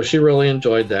 So she really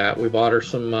enjoyed that. We bought her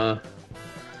some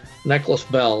necklace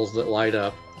bells that light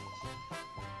up.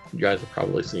 You guys have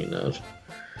probably seen those.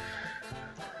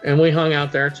 And we hung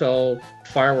out there till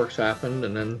fireworks happened,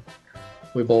 and then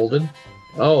we bolted.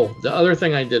 Oh, the other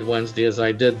thing I did Wednesday is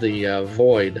I did the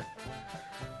Void.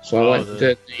 So I went and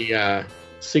did the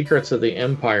Secrets of the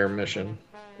Empire mission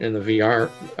in the VR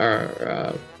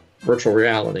virtual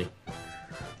reality.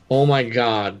 Oh my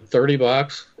God,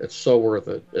 $30. It's so worth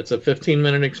it. It's a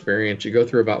 15-minute experience. You go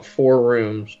through about 4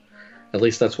 rooms. At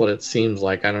least that's what it seems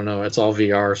like. I don't know. It's all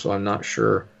VR, so I'm not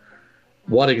sure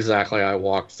what exactly I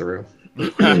walked through.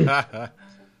 But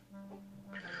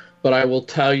I will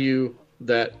tell you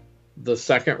that the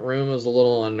second room is a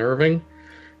little unnerving,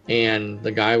 and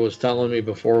the guy was telling me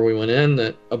before we went in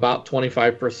that about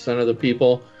 25% of the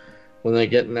people, when they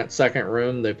get in that second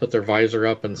room, they put their visor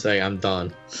up and say, "I'm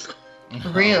done."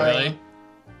 Really?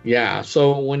 Yeah,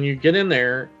 so when you get in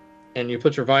there and you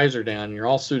put your visor down, you're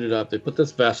all suited up, they put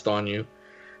this vest on you,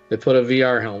 they put a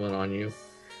VR helmet on you,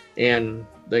 and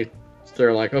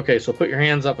they're like, "Okay, so put your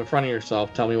hands up in front of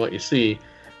yourself, tell me what you see."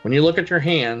 When you look at your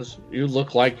hands, you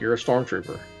look like you're a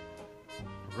stormtrooper.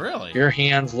 Really? Your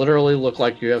hands literally look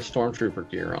like you have stormtrooper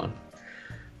gear on.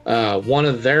 One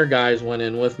of their guys went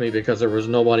in with me because there was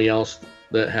nobody else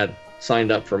that had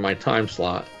signed up for my time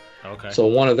slot. Okay. So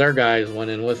one of their guys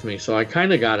went in with me. So I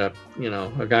kind of got a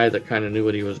guy that kind of knew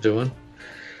what he was doing.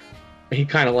 He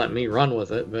kind of let me run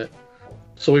with it. But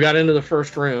so we got into the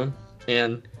first room,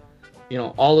 and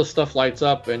all this stuff lights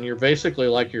up, and you're basically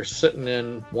like you're sitting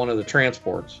in one of the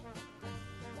transports.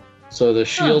 So the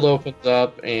shield opens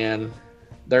up, and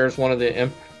there's one of the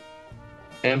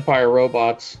Empire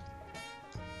robots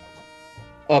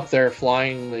up there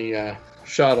flying the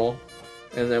shuttle,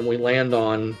 and then we land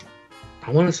on,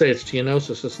 I want to say it's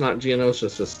Geonosis. It's not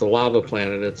Geonosis. It's the lava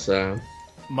planet. It's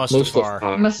Mustafar.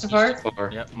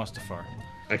 Mustafar? Yep, Mustafar.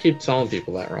 I keep telling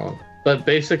people that wrong. But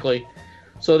basically,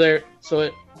 so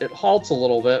it halts a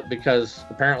little bit because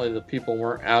apparently the people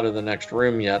weren't out of the next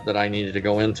room yet that I needed to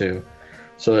go into.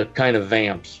 So it kind of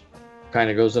vamps, kind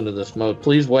of goes into this mode.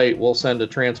 Please wait, we'll send a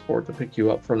transport to pick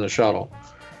you up from the shuttle.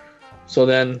 So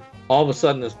then all of a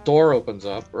sudden this door opens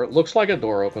up, or it looks like a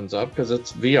door opens up because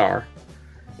it's VR,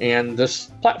 and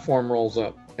this platform rolls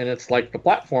up, and it's like the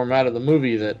platform out of the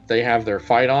movie that they have their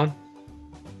fight on,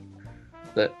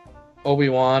 that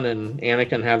Obi-Wan and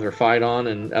Anakin have their fight on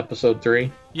in episode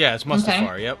 3. Yeah, it's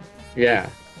Mustafar. Okay. Yep. Yeah.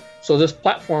 So this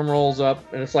platform rolls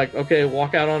up, and it's like, okay,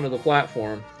 walk out onto the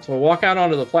platform. So I walk out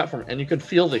onto the platform, and you can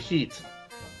feel the heat.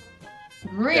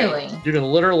 Really? Yeah, you can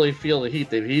literally feel the heat.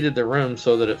 They've heated the room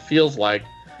so that it feels like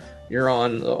you're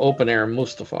on the open air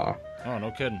Mustafar. Oh,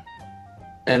 no kidding.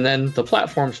 And then the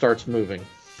platform starts moving.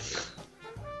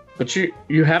 But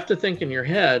you have to think in your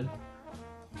head,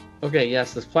 okay,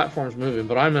 yes, this platform's moving,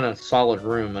 but I'm in a solid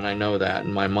room, and I know that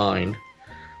in my mind.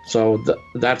 So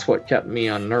that's what kept me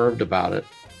unnerved about it.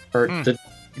 Or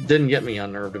didn't get me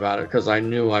unnerved about it, because I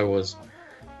knew I was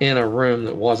in a room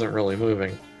that wasn't really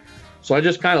moving. So I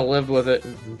just kind of lived with it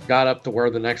and got up to where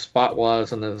the next spot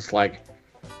was, and then it's like,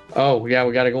 oh, yeah,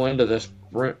 we got to go into this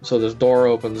room. So this door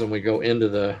opens, and we go into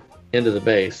the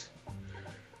base.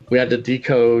 We had to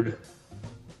decode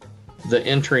the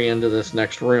entry into this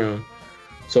next room.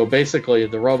 So basically,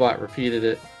 the robot repeated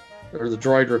it, or the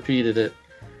droid repeated it,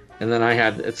 and then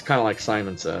it's kind of like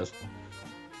Simon Says,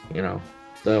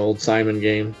 The old Simon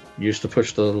game. You used to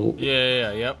push the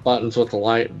yep. buttons with the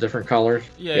light, different colors.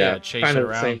 Yeah, chase kind it of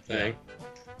around. the same thing.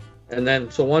 And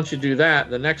then, so once you do that,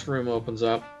 the next room opens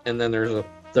up, and then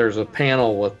there's a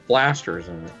panel with blasters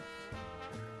in it.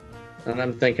 And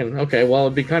I'm thinking, okay, well,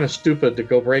 it'd be kind of stupid to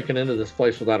go breaking into this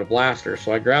place without a blaster.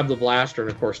 So I grab the blaster, and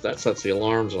of course that sets the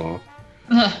alarms off.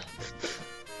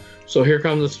 So here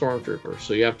come the stormtroopers.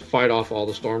 So you have to fight off all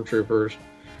the stormtroopers.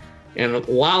 And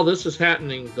while this is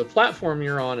happening, the platform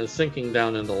you're on is sinking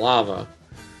down into lava.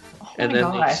 Oh and my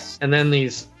then gosh.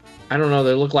 these, I don't know,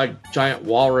 they look like giant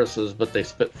walruses, but they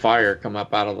spit fire, come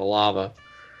up out of the lava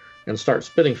and start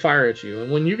spitting fire at you.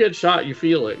 And when you get shot, you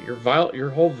feel it. Your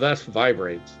whole vest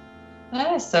vibrates.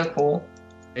 That is so cool.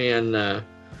 And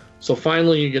so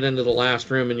finally you get into the last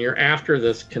room, and you're after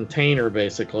this container,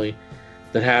 basically,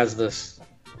 that has this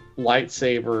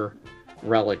lightsaber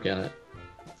relic in it.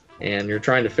 And you're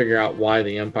trying to figure out why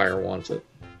the Empire wants it.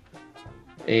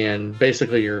 And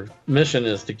basically your mission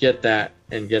is to get that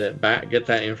and get it back, get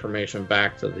that information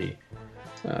back to the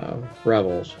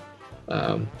rebels.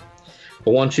 But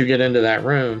once you get into that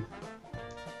room,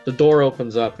 the door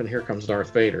opens up and here comes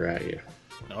Darth Vader at you.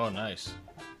 Oh, nice.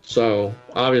 So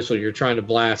obviously you're trying to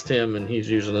blast him, and he's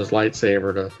using his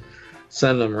lightsaber to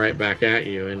send them right back at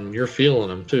you, and you're feeling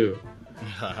them too.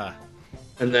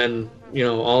 And then,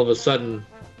 all of a sudden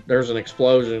there's an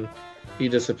explosion. He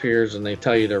disappears, and they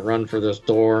tell you to run for this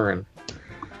door, and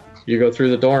you go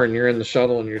through the door, and you're in the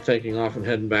shuttle, and you're taking off and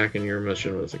heading back, and your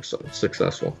mission was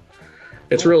successful.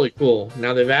 It's really cool.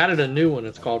 Now they've added a new one.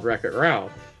 It's called Wreck-It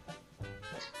Ralph.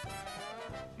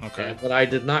 Okay. But I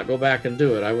did not go back and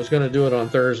do it. I was going to do it on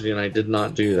Thursday, and I did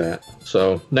not do that.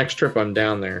 So next trip I'm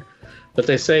down there. But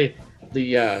they say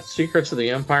the Secrets of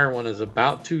the Empire one is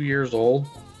about 2 years old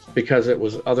because it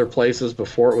was other places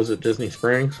before it was at Disney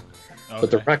Springs. Okay.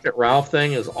 But the Wreck-It Ralph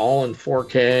thing is all in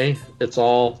 4K. It's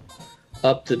all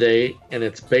up to date, and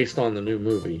it's based on the new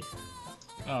movie.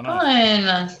 Oh,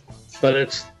 nice. Fun.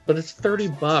 But it's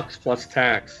 $30 plus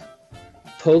tax.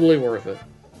 Totally worth it.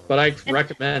 But I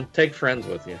recommend take friends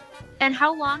with you. And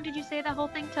how long did you say the whole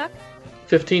thing took?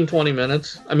 15-20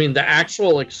 minutes. I mean, the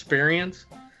actual experience,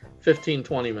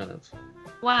 15-20 minutes.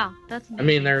 Wow, that's amazing. I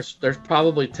mean, there's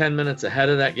probably 10 minutes ahead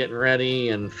of that getting ready,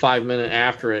 and 5 minutes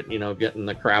after it, getting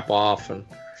the crap off, and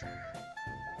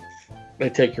they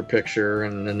take your picture,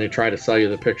 and then they try to sell you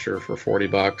the picture for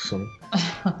 $40, and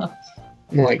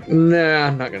I'm like, nah,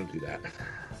 I'm not going to do that.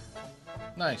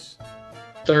 Nice.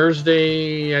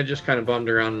 Thursday, I just kind of bummed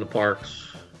around in the parks.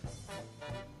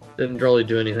 Didn't really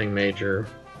do anything major.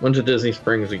 Went to Disney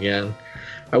Springs again.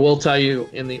 I will tell you,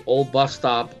 in the old bus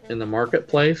stop in the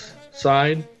marketplace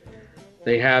side,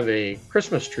 they have a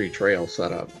Christmas tree trail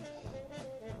set up.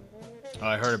 Oh,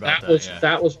 I heard about that. Yeah.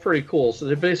 That was pretty cool. So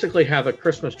they basically have a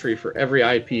Christmas tree for every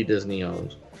IP Disney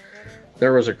owns.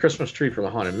 There was a Christmas tree for the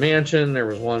Haunted Mansion. There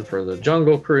was one for the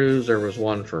Jungle Cruise. There was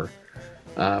one for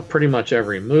pretty much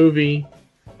every movie.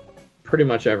 Pretty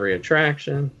much every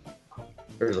attraction.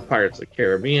 There's a Pirates of the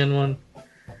Caribbean one.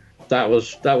 That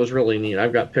was really neat.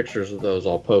 I've got pictures of those.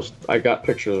 I got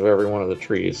pictures of every one of the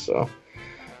trees, so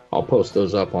I'll post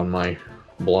those up on my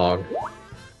blog.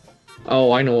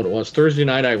 Oh, I know what it was. Thursday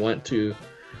night I went to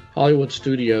Hollywood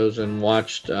Studios and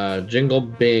watched Jingle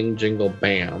Bing, Jingle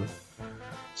Bam.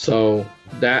 So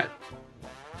that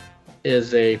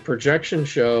is a projection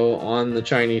show on the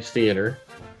Chinese Theater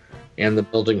and the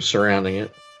buildings surrounding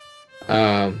it.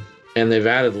 And they've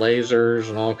added lasers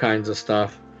and all kinds of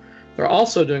stuff. They're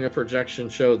also doing a projection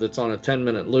show that's on a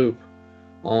 10-minute loop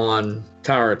on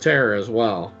Tower of Terror as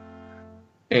well.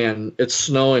 And it's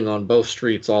snowing on both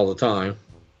streets all the time.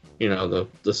 The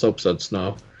soap-suds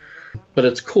snow. But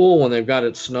it's cool when they've got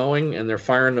it snowing and they're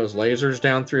firing those lasers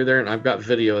down through there. And I've got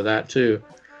video of that too.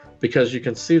 Because you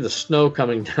can see the snow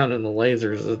coming down in the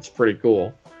lasers. It's pretty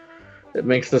cool. It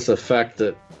makes this effect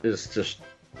that is just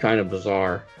kind of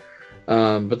bizarre.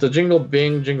 But the Jingle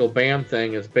Bing, Jingle Bam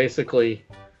thing is basically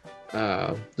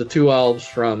the two elves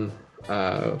from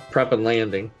Prep and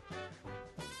Landing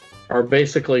are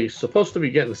basically supposed to be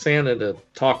getting Santa to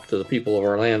talk to the people of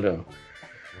Orlando.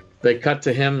 They cut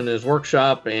to him in his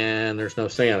workshop, and there's no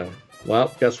Santa.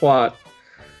 Well, guess what?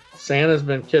 Santa's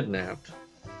been kidnapped.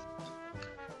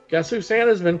 Guess who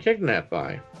Santa's been kidnapped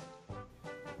by?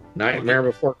 Nightmare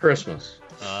Before Christmas.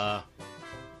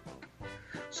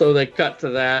 So they cut to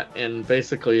that, and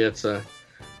basically it's the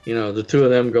two of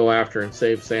them go after and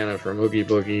save Santa from Oogie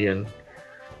Boogie, and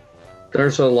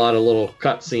there's a lot of little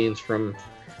cut scenes from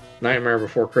Nightmare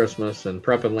Before Christmas and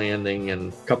Prep and Landing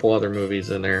and a couple other movies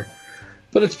in there.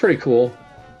 But it's pretty cool.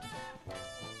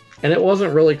 And it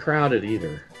wasn't really crowded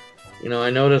either. I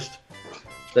noticed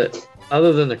that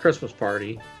other than the Christmas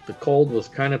party, the cold was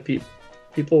kind of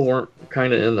people weren't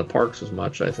kind of in the parks as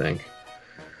much, I think.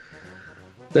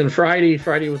 Then Friday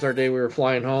was our day we were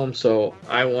flying home, so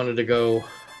I wanted to go.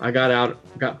 I got out,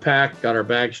 got packed, got our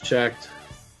bags checked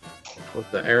with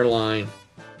the airline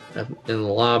in the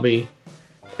lobby,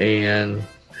 and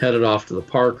headed off to the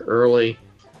park early.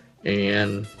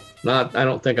 And I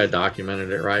don't think I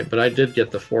documented it right, but I did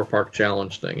get the 4-park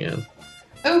challenge thing in.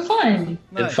 Oh, fun.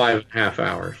 In 5.5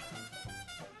 hours,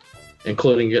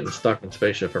 including getting stuck in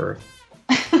Spaceship Earth.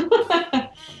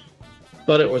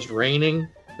 But it was raining.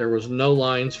 There was no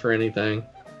lines for anything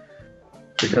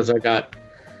because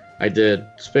I did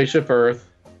Spaceship Earth.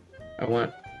 I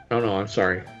went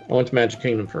to Magic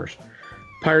Kingdom first.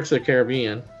 Pirates of the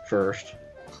Caribbean first.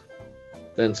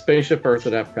 Then Spaceship Earth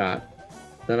at Epcot.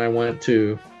 Then I went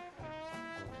to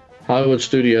Hollywood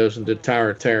Studios and did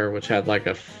Tower of Terror, which had like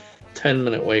a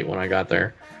 10-minute wait when I got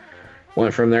there.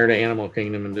 Went from there to Animal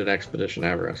Kingdom and did Expedition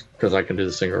Everest because I can do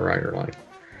the single rider line.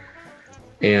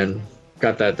 And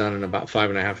got that done in about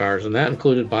 5.5 hours. And that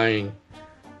included buying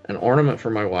an ornament for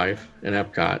my wife in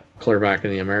Epcot, clear back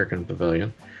in the American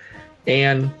Pavilion,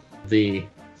 and the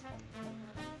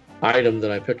item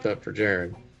that I picked up for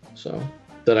Jared. So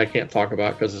that I can't talk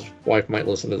about because his wife might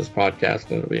listen to this podcast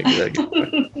and it'll be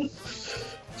executive.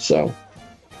 So,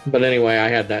 but anyway, I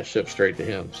had that shipped straight to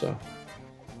him. So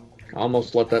I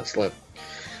almost let that slip.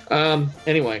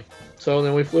 Anyway, so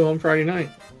then we flew home Friday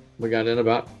night. We got in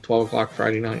about 12 o'clock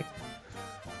Friday night.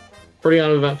 Pretty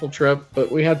uneventful trip,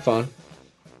 but we had fun.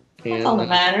 And, that's all that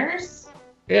matters.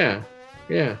 Yeah.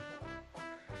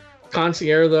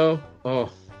 Concierge, though,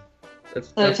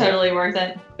 it's totally worth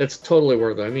it. It's totally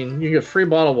worth it. I mean, you get free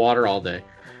bottle of water all day,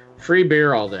 free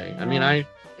beer all day. I mean,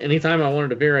 anytime I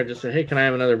wanted a beer, I just said, hey, can I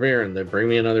have another beer? And they'd bring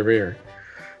me another beer.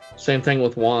 Same thing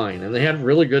with wine. And they had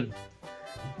really good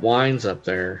wines up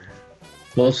there,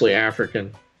 mostly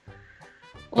African.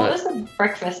 What was the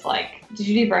breakfast like? Did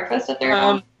you do breakfast up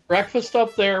there? Breakfast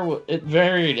up there, it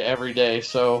varied every day.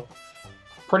 So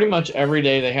pretty much every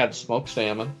day they had smoked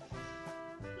salmon.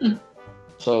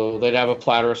 So they'd have a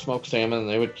platter of smoked salmon and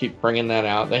they would keep bringing that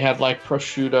out. They had like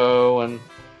prosciutto and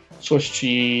Swiss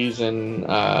cheese and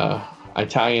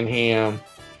Italian ham.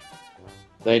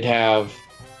 They'd have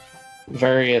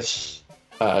various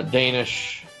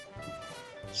Danish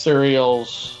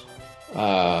cereals.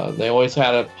 They always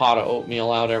had a pot of oatmeal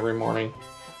out every morning.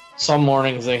 Some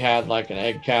mornings they had like an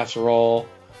egg casserole,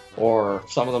 or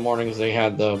some of the mornings they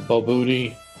had the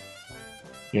bobotie,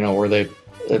 where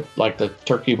like the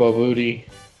turkey bobotie,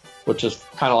 which is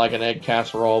kind of like an egg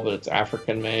casserole, but it's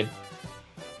African made.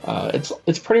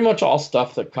 It's pretty much all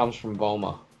stuff that comes from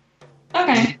Boma.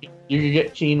 Okay. You could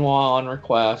get quinoa on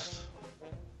request.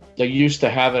 They used to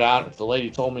have it out. The lady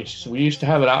told me, she said, we used to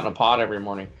have it out in a pot every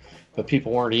morning, but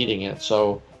people weren't eating it.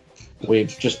 So we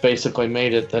just basically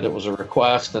made it that it was a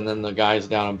request, and then the guys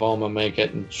down in Boma make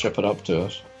it and ship it up to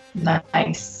us.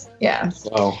 Nice. Yeah.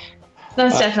 So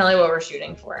that's definitely what we're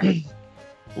shooting for.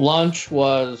 Lunch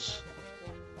was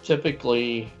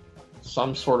typically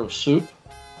some sort of soup,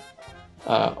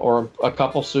 or a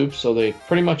couple soups. So they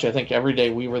pretty much, I think every day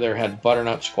we were there had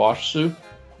butternut squash soup,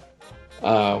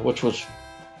 which was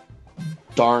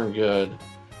darn good.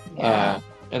 Yeah.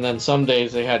 And then some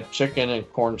days they had chicken and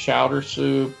corn chowder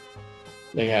soup.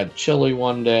 They had chili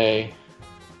one day,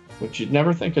 which you'd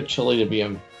never think of chili to be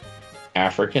an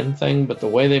African thing, but the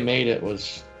way they made it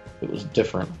was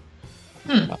different.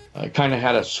 It kind of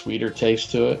had a sweeter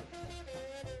taste to it.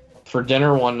 For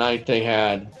dinner one night, they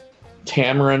had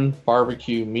tamarind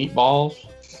barbecue meatballs.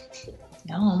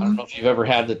 Yum. I don't know if you've ever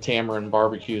had the tamarind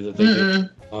barbecue that they do,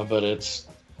 but it's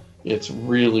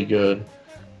really good.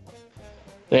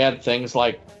 They had things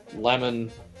like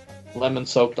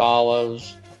lemon-soaked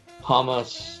olives,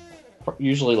 hummus,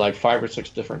 usually like 5 or 6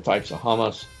 different types of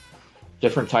hummus,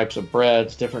 different types of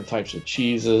breads, different types of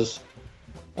cheeses.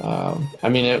 I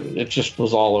mean, it just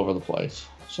was all over the place.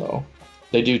 So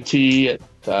they do tea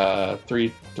at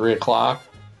 3 o'clock.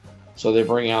 So they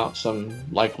bring out some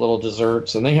like little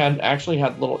desserts, and they actually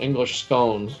had little English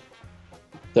scones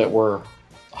that were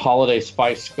holiday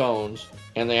spice scones,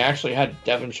 and they actually had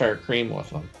Devonshire cream with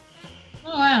them.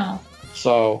 Oh, wow.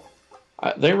 So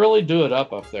they really do it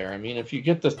up there. I mean, if you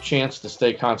get the chance to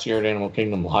stay concierge at Animal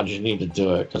Kingdom Lodge, you need to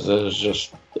do it because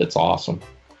it's awesome.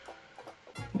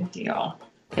 Good deal.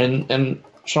 And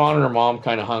Sean and her mom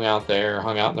kind of hung out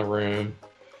in the room.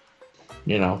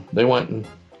 They went and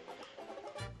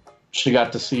she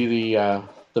got to see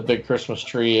the big Christmas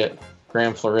tree at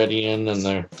Grand Floridian and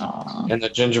the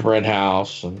gingerbread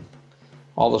house and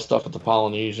all the stuff at the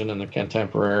Polynesian and the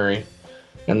Contemporary.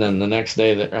 And then the next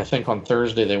day, I think on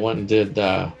Thursday, they went and did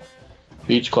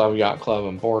Beach Club, Yacht Club,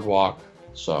 and Boardwalk.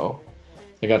 So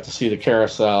they got to see the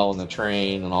carousel and the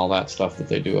train and all that stuff that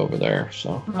they do over there.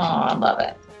 So Oh, I love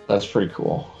it. that's pretty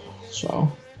cool.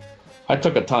 So I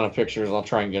took a ton of pictures. I'll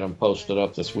try and get them posted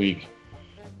up this week.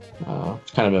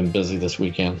 It's kind of been busy this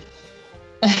weekend.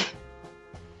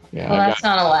 Yeah, Well, that's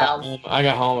not allowed. I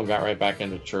got home and got right back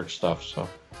into church stuff. So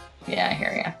Yeah, I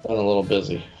hear you. been a little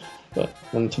busy. But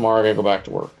then tomorrow I gotta go back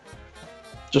to work.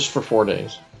 Just for 4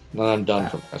 days. Then I'm done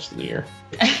for the rest of the year.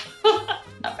 Not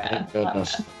bad. Thank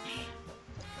goodness. Not bad.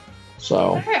 So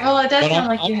All right. Well, it does but sound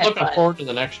like you I'm had looking fun. forward to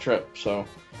the next trip. So,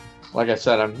 like I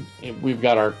said, we've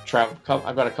got our travel.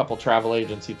 I've got a couple travel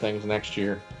agency things next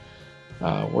year.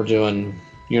 We're doing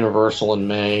Universal in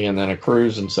May, and then a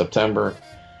cruise in September,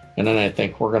 and then I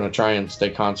think we're going to try and stay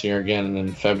concierge again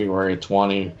in February of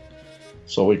 20,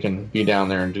 so we can be down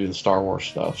there and do the Star Wars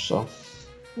stuff. So,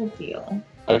 Good deal.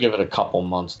 I'll give it a couple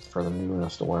months for the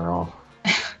newness to wear off.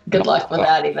 Good luck with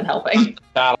that even helping.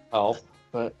 That'll help,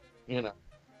 but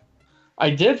I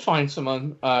did find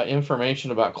some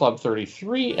information about Club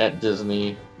 33 at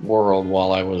Disney World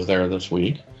while I was there this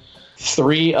week.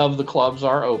 3 of the clubs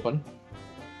are open.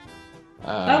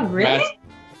 Oh, really?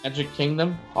 Magic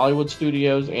Kingdom, Hollywood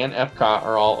Studios, and Epcot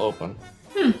are all open.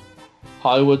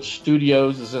 Hollywood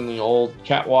Studios is in the old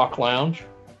Catwalk Lounge.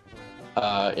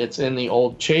 It's in the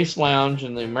old Chase Lounge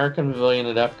in the American Pavilion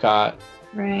at Epcot.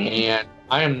 Right. And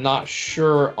I am not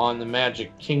sure on the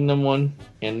Magic Kingdom one,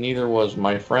 and neither was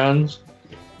my friends,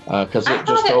 because I it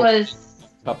just thought it opened was.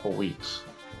 a couple weeks.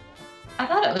 I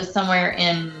thought it was somewhere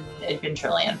in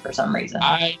Adventureland for some reason.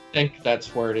 I think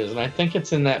that's where it is, and I think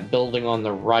it's in that building on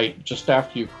the right, just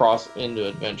after you cross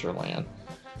into Adventureland.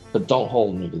 But don't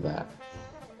hold me to that.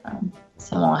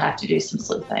 So we'll have to do some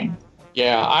sleuthing.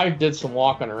 Yeah, I did some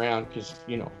walking around because,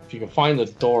 if you can find the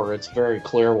door, it's very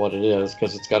clear what it is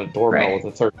because it's got a doorbell Right.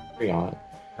 with a 33 on it.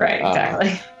 Right,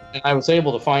 exactly. And I was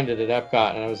able to find it at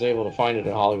Epcot, and I was able to find it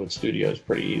at Hollywood Studios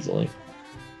pretty easily.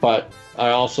 But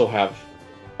I also found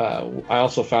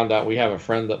out we have a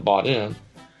friend that bought in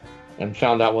and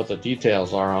found out what the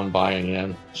details are on buying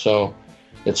in. So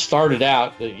it started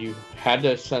out that you had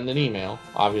to send an email.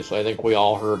 Obviously, I think we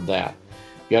all heard that.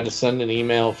 You had to send an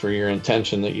email for your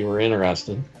intention that you were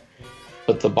interested.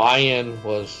 But the buy-in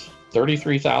was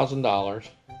 $33,000.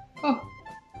 Oh.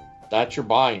 That's your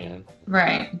buy-in.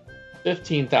 Right.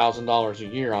 $15,000 a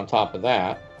year on top of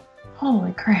that.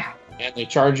 Holy crap. And they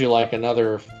charge you like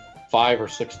another $5,000 or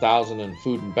 $6,000 in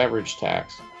food and beverage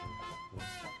tax.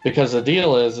 Because the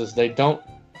deal is they don't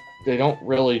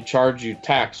really charge you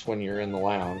tax when you're in the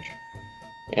lounge.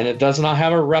 And it does not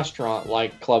have a restaurant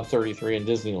like Club 33 in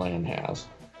Disneyland has.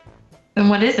 And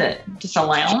what is it? Just a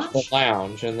lounge? The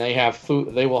lounge, and they have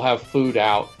food. They will have food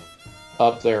out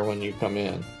up there when you come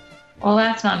in. Well,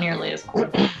 that's not nearly as cool.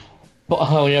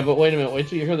 Oh yeah, but wait a minute. Wait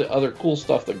till you hear the other cool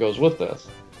stuff that goes with this.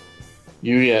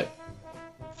 You get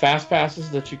fast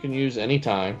passes that you can use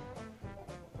anytime.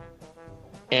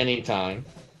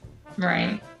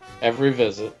 Right. Every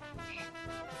visit.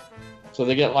 So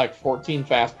they get like 14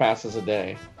 fast passes a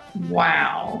day.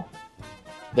 Wow.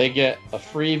 They get a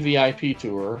free VIP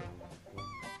tour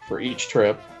for each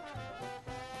trip,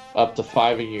 up to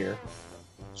 5 a year.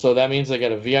 So that means they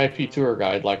get a VIP tour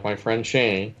guide, like my friend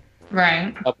Shane,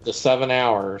 Right. up to 7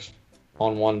 hours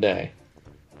on one day.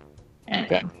 And,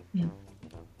 Okay.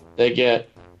 They get,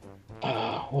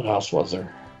 what else was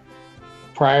there?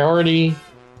 Priority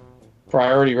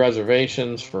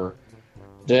reservations for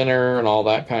dinner and all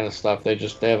that kind of stuff. They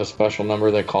have a special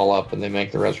number they call up and they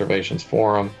make the reservations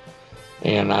for them.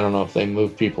 And I don't know if they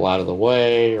move people out of the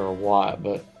way or what,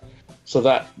 but so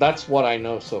that's what I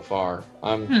know so far.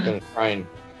 I'm going to try and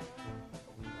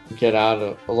get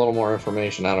a little more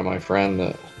information out of my friend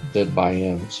that did buy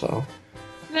in. So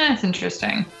that's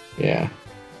interesting. yeah.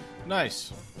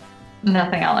 Nice.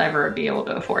 Nothing I'll ever be able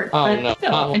to afford. Oh but no!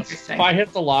 still, interesting. If I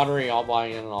hit the lottery, I'll buy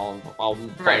in and I'll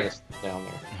buy Right. this down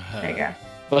there. There you go.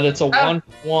 But it's a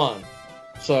 1-1.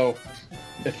 So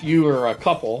if you are a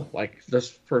couple, like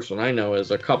this person I know is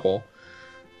a couple,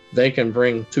 they can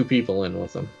bring 2 people in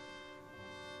with them.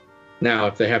 Now,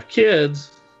 if they have kids,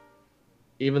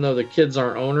 even though the kids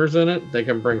aren't owners in it, they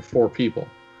can bring 4 people.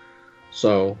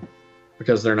 So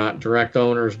because they're not direct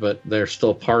owners, but they're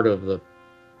still part of the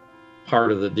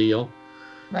deal,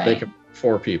 Right. they can bring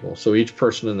 4 people. So each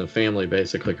person in the family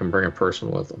basically can bring a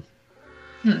person with them.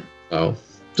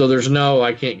 So there's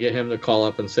I can't get him to call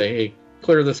up and say, hey,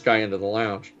 clear this guy into the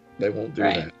lounge. They won't do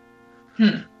Right.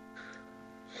 that.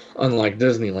 Unlike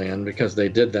Disneyland, because they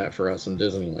did that for us in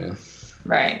Disneyland.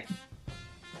 Right.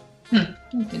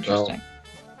 That's interesting. Well,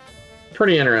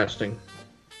 pretty interesting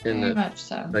in Very that much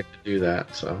so. they could do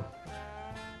that. So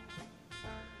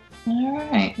All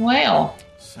right. Well.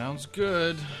 Sounds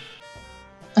good.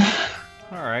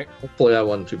 All right. Hopefully that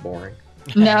wasn't too boring.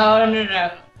 No.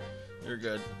 You're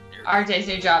good. RJ's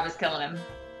new job is killing him.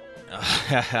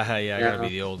 I gotta be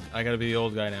the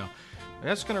old guy now.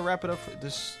 That's gonna wrap it up for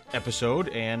this episode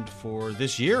and for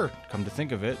this year. Come to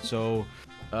think of it, so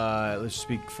let's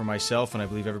speak for myself and I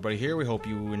believe everybody here. We hope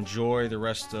you enjoy the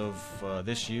rest of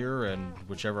this year and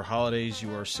whichever holidays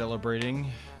you are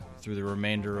celebrating through the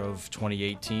remainder of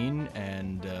 2018.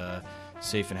 And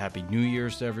safe and happy New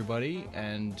Year's to everybody.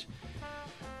 And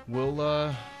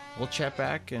we'll chat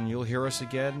back, and you'll hear us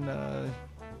again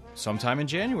sometime in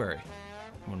January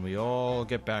when we all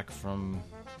get back from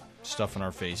stuff in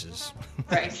our faces.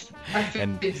 Right. Our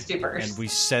food stupors. And we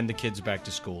send the kids back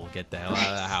to school. Get the hell out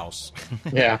of the house.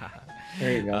 Yeah.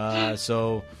 There you go.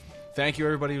 So thank you,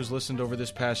 everybody who's listened over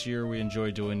this past year. We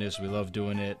enjoy doing this. We love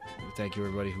doing it. Thank you,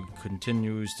 everybody who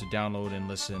continues to download and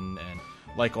listen and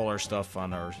like all our stuff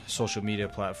on our social media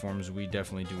platforms. We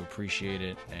definitely do appreciate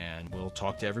it. And we'll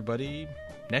talk to everybody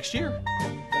next year.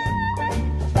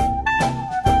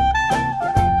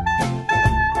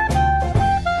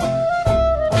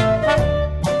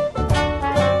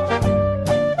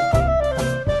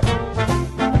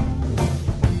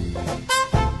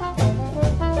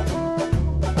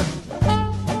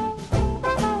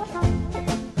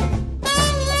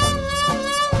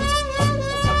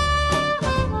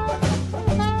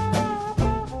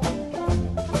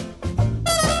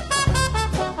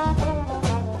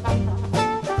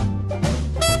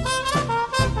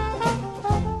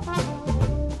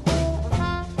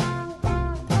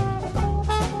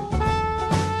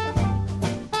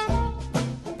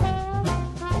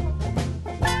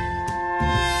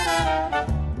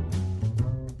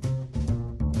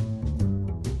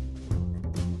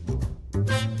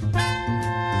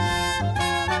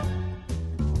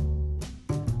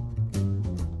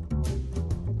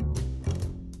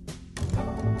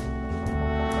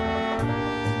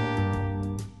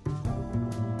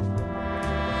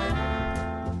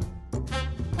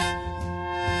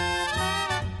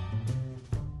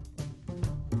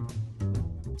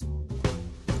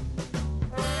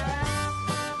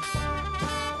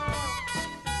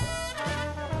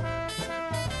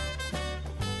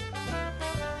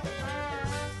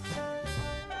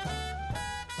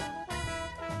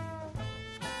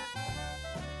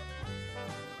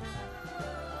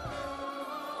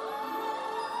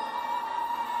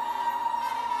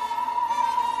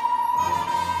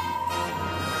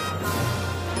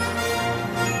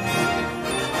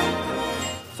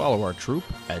 Follow our troupe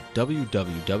at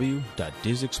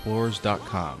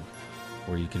www.dizexplorers.com,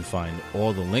 where you can find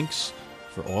all the links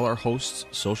for all our hosts'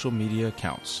 social media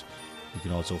accounts. You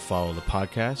can also follow the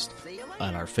podcast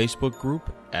on our Facebook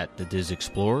group at The Diz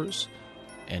Explorers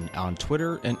and on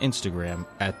Twitter and Instagram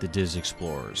at The Diz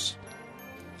Explorers.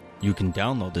 You can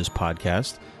download this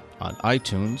podcast on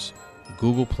iTunes,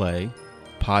 Google Play,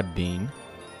 Podbean,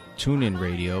 TuneIn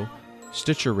Radio,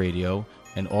 Stitcher Radio,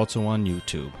 and also on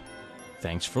YouTube.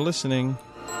 Thanks for listening.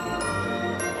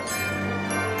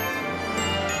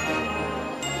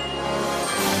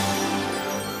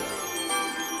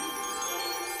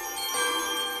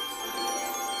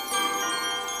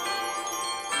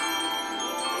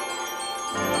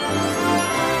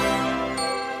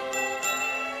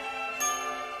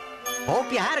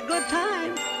 Hope you had a good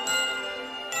time.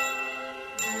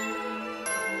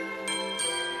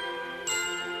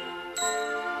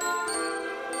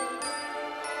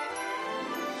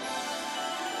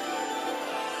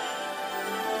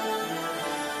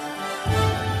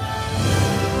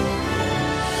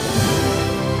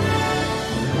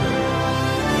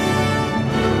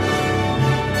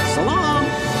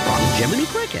 Jiminy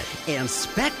Cricket and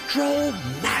Spectro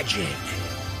Magic.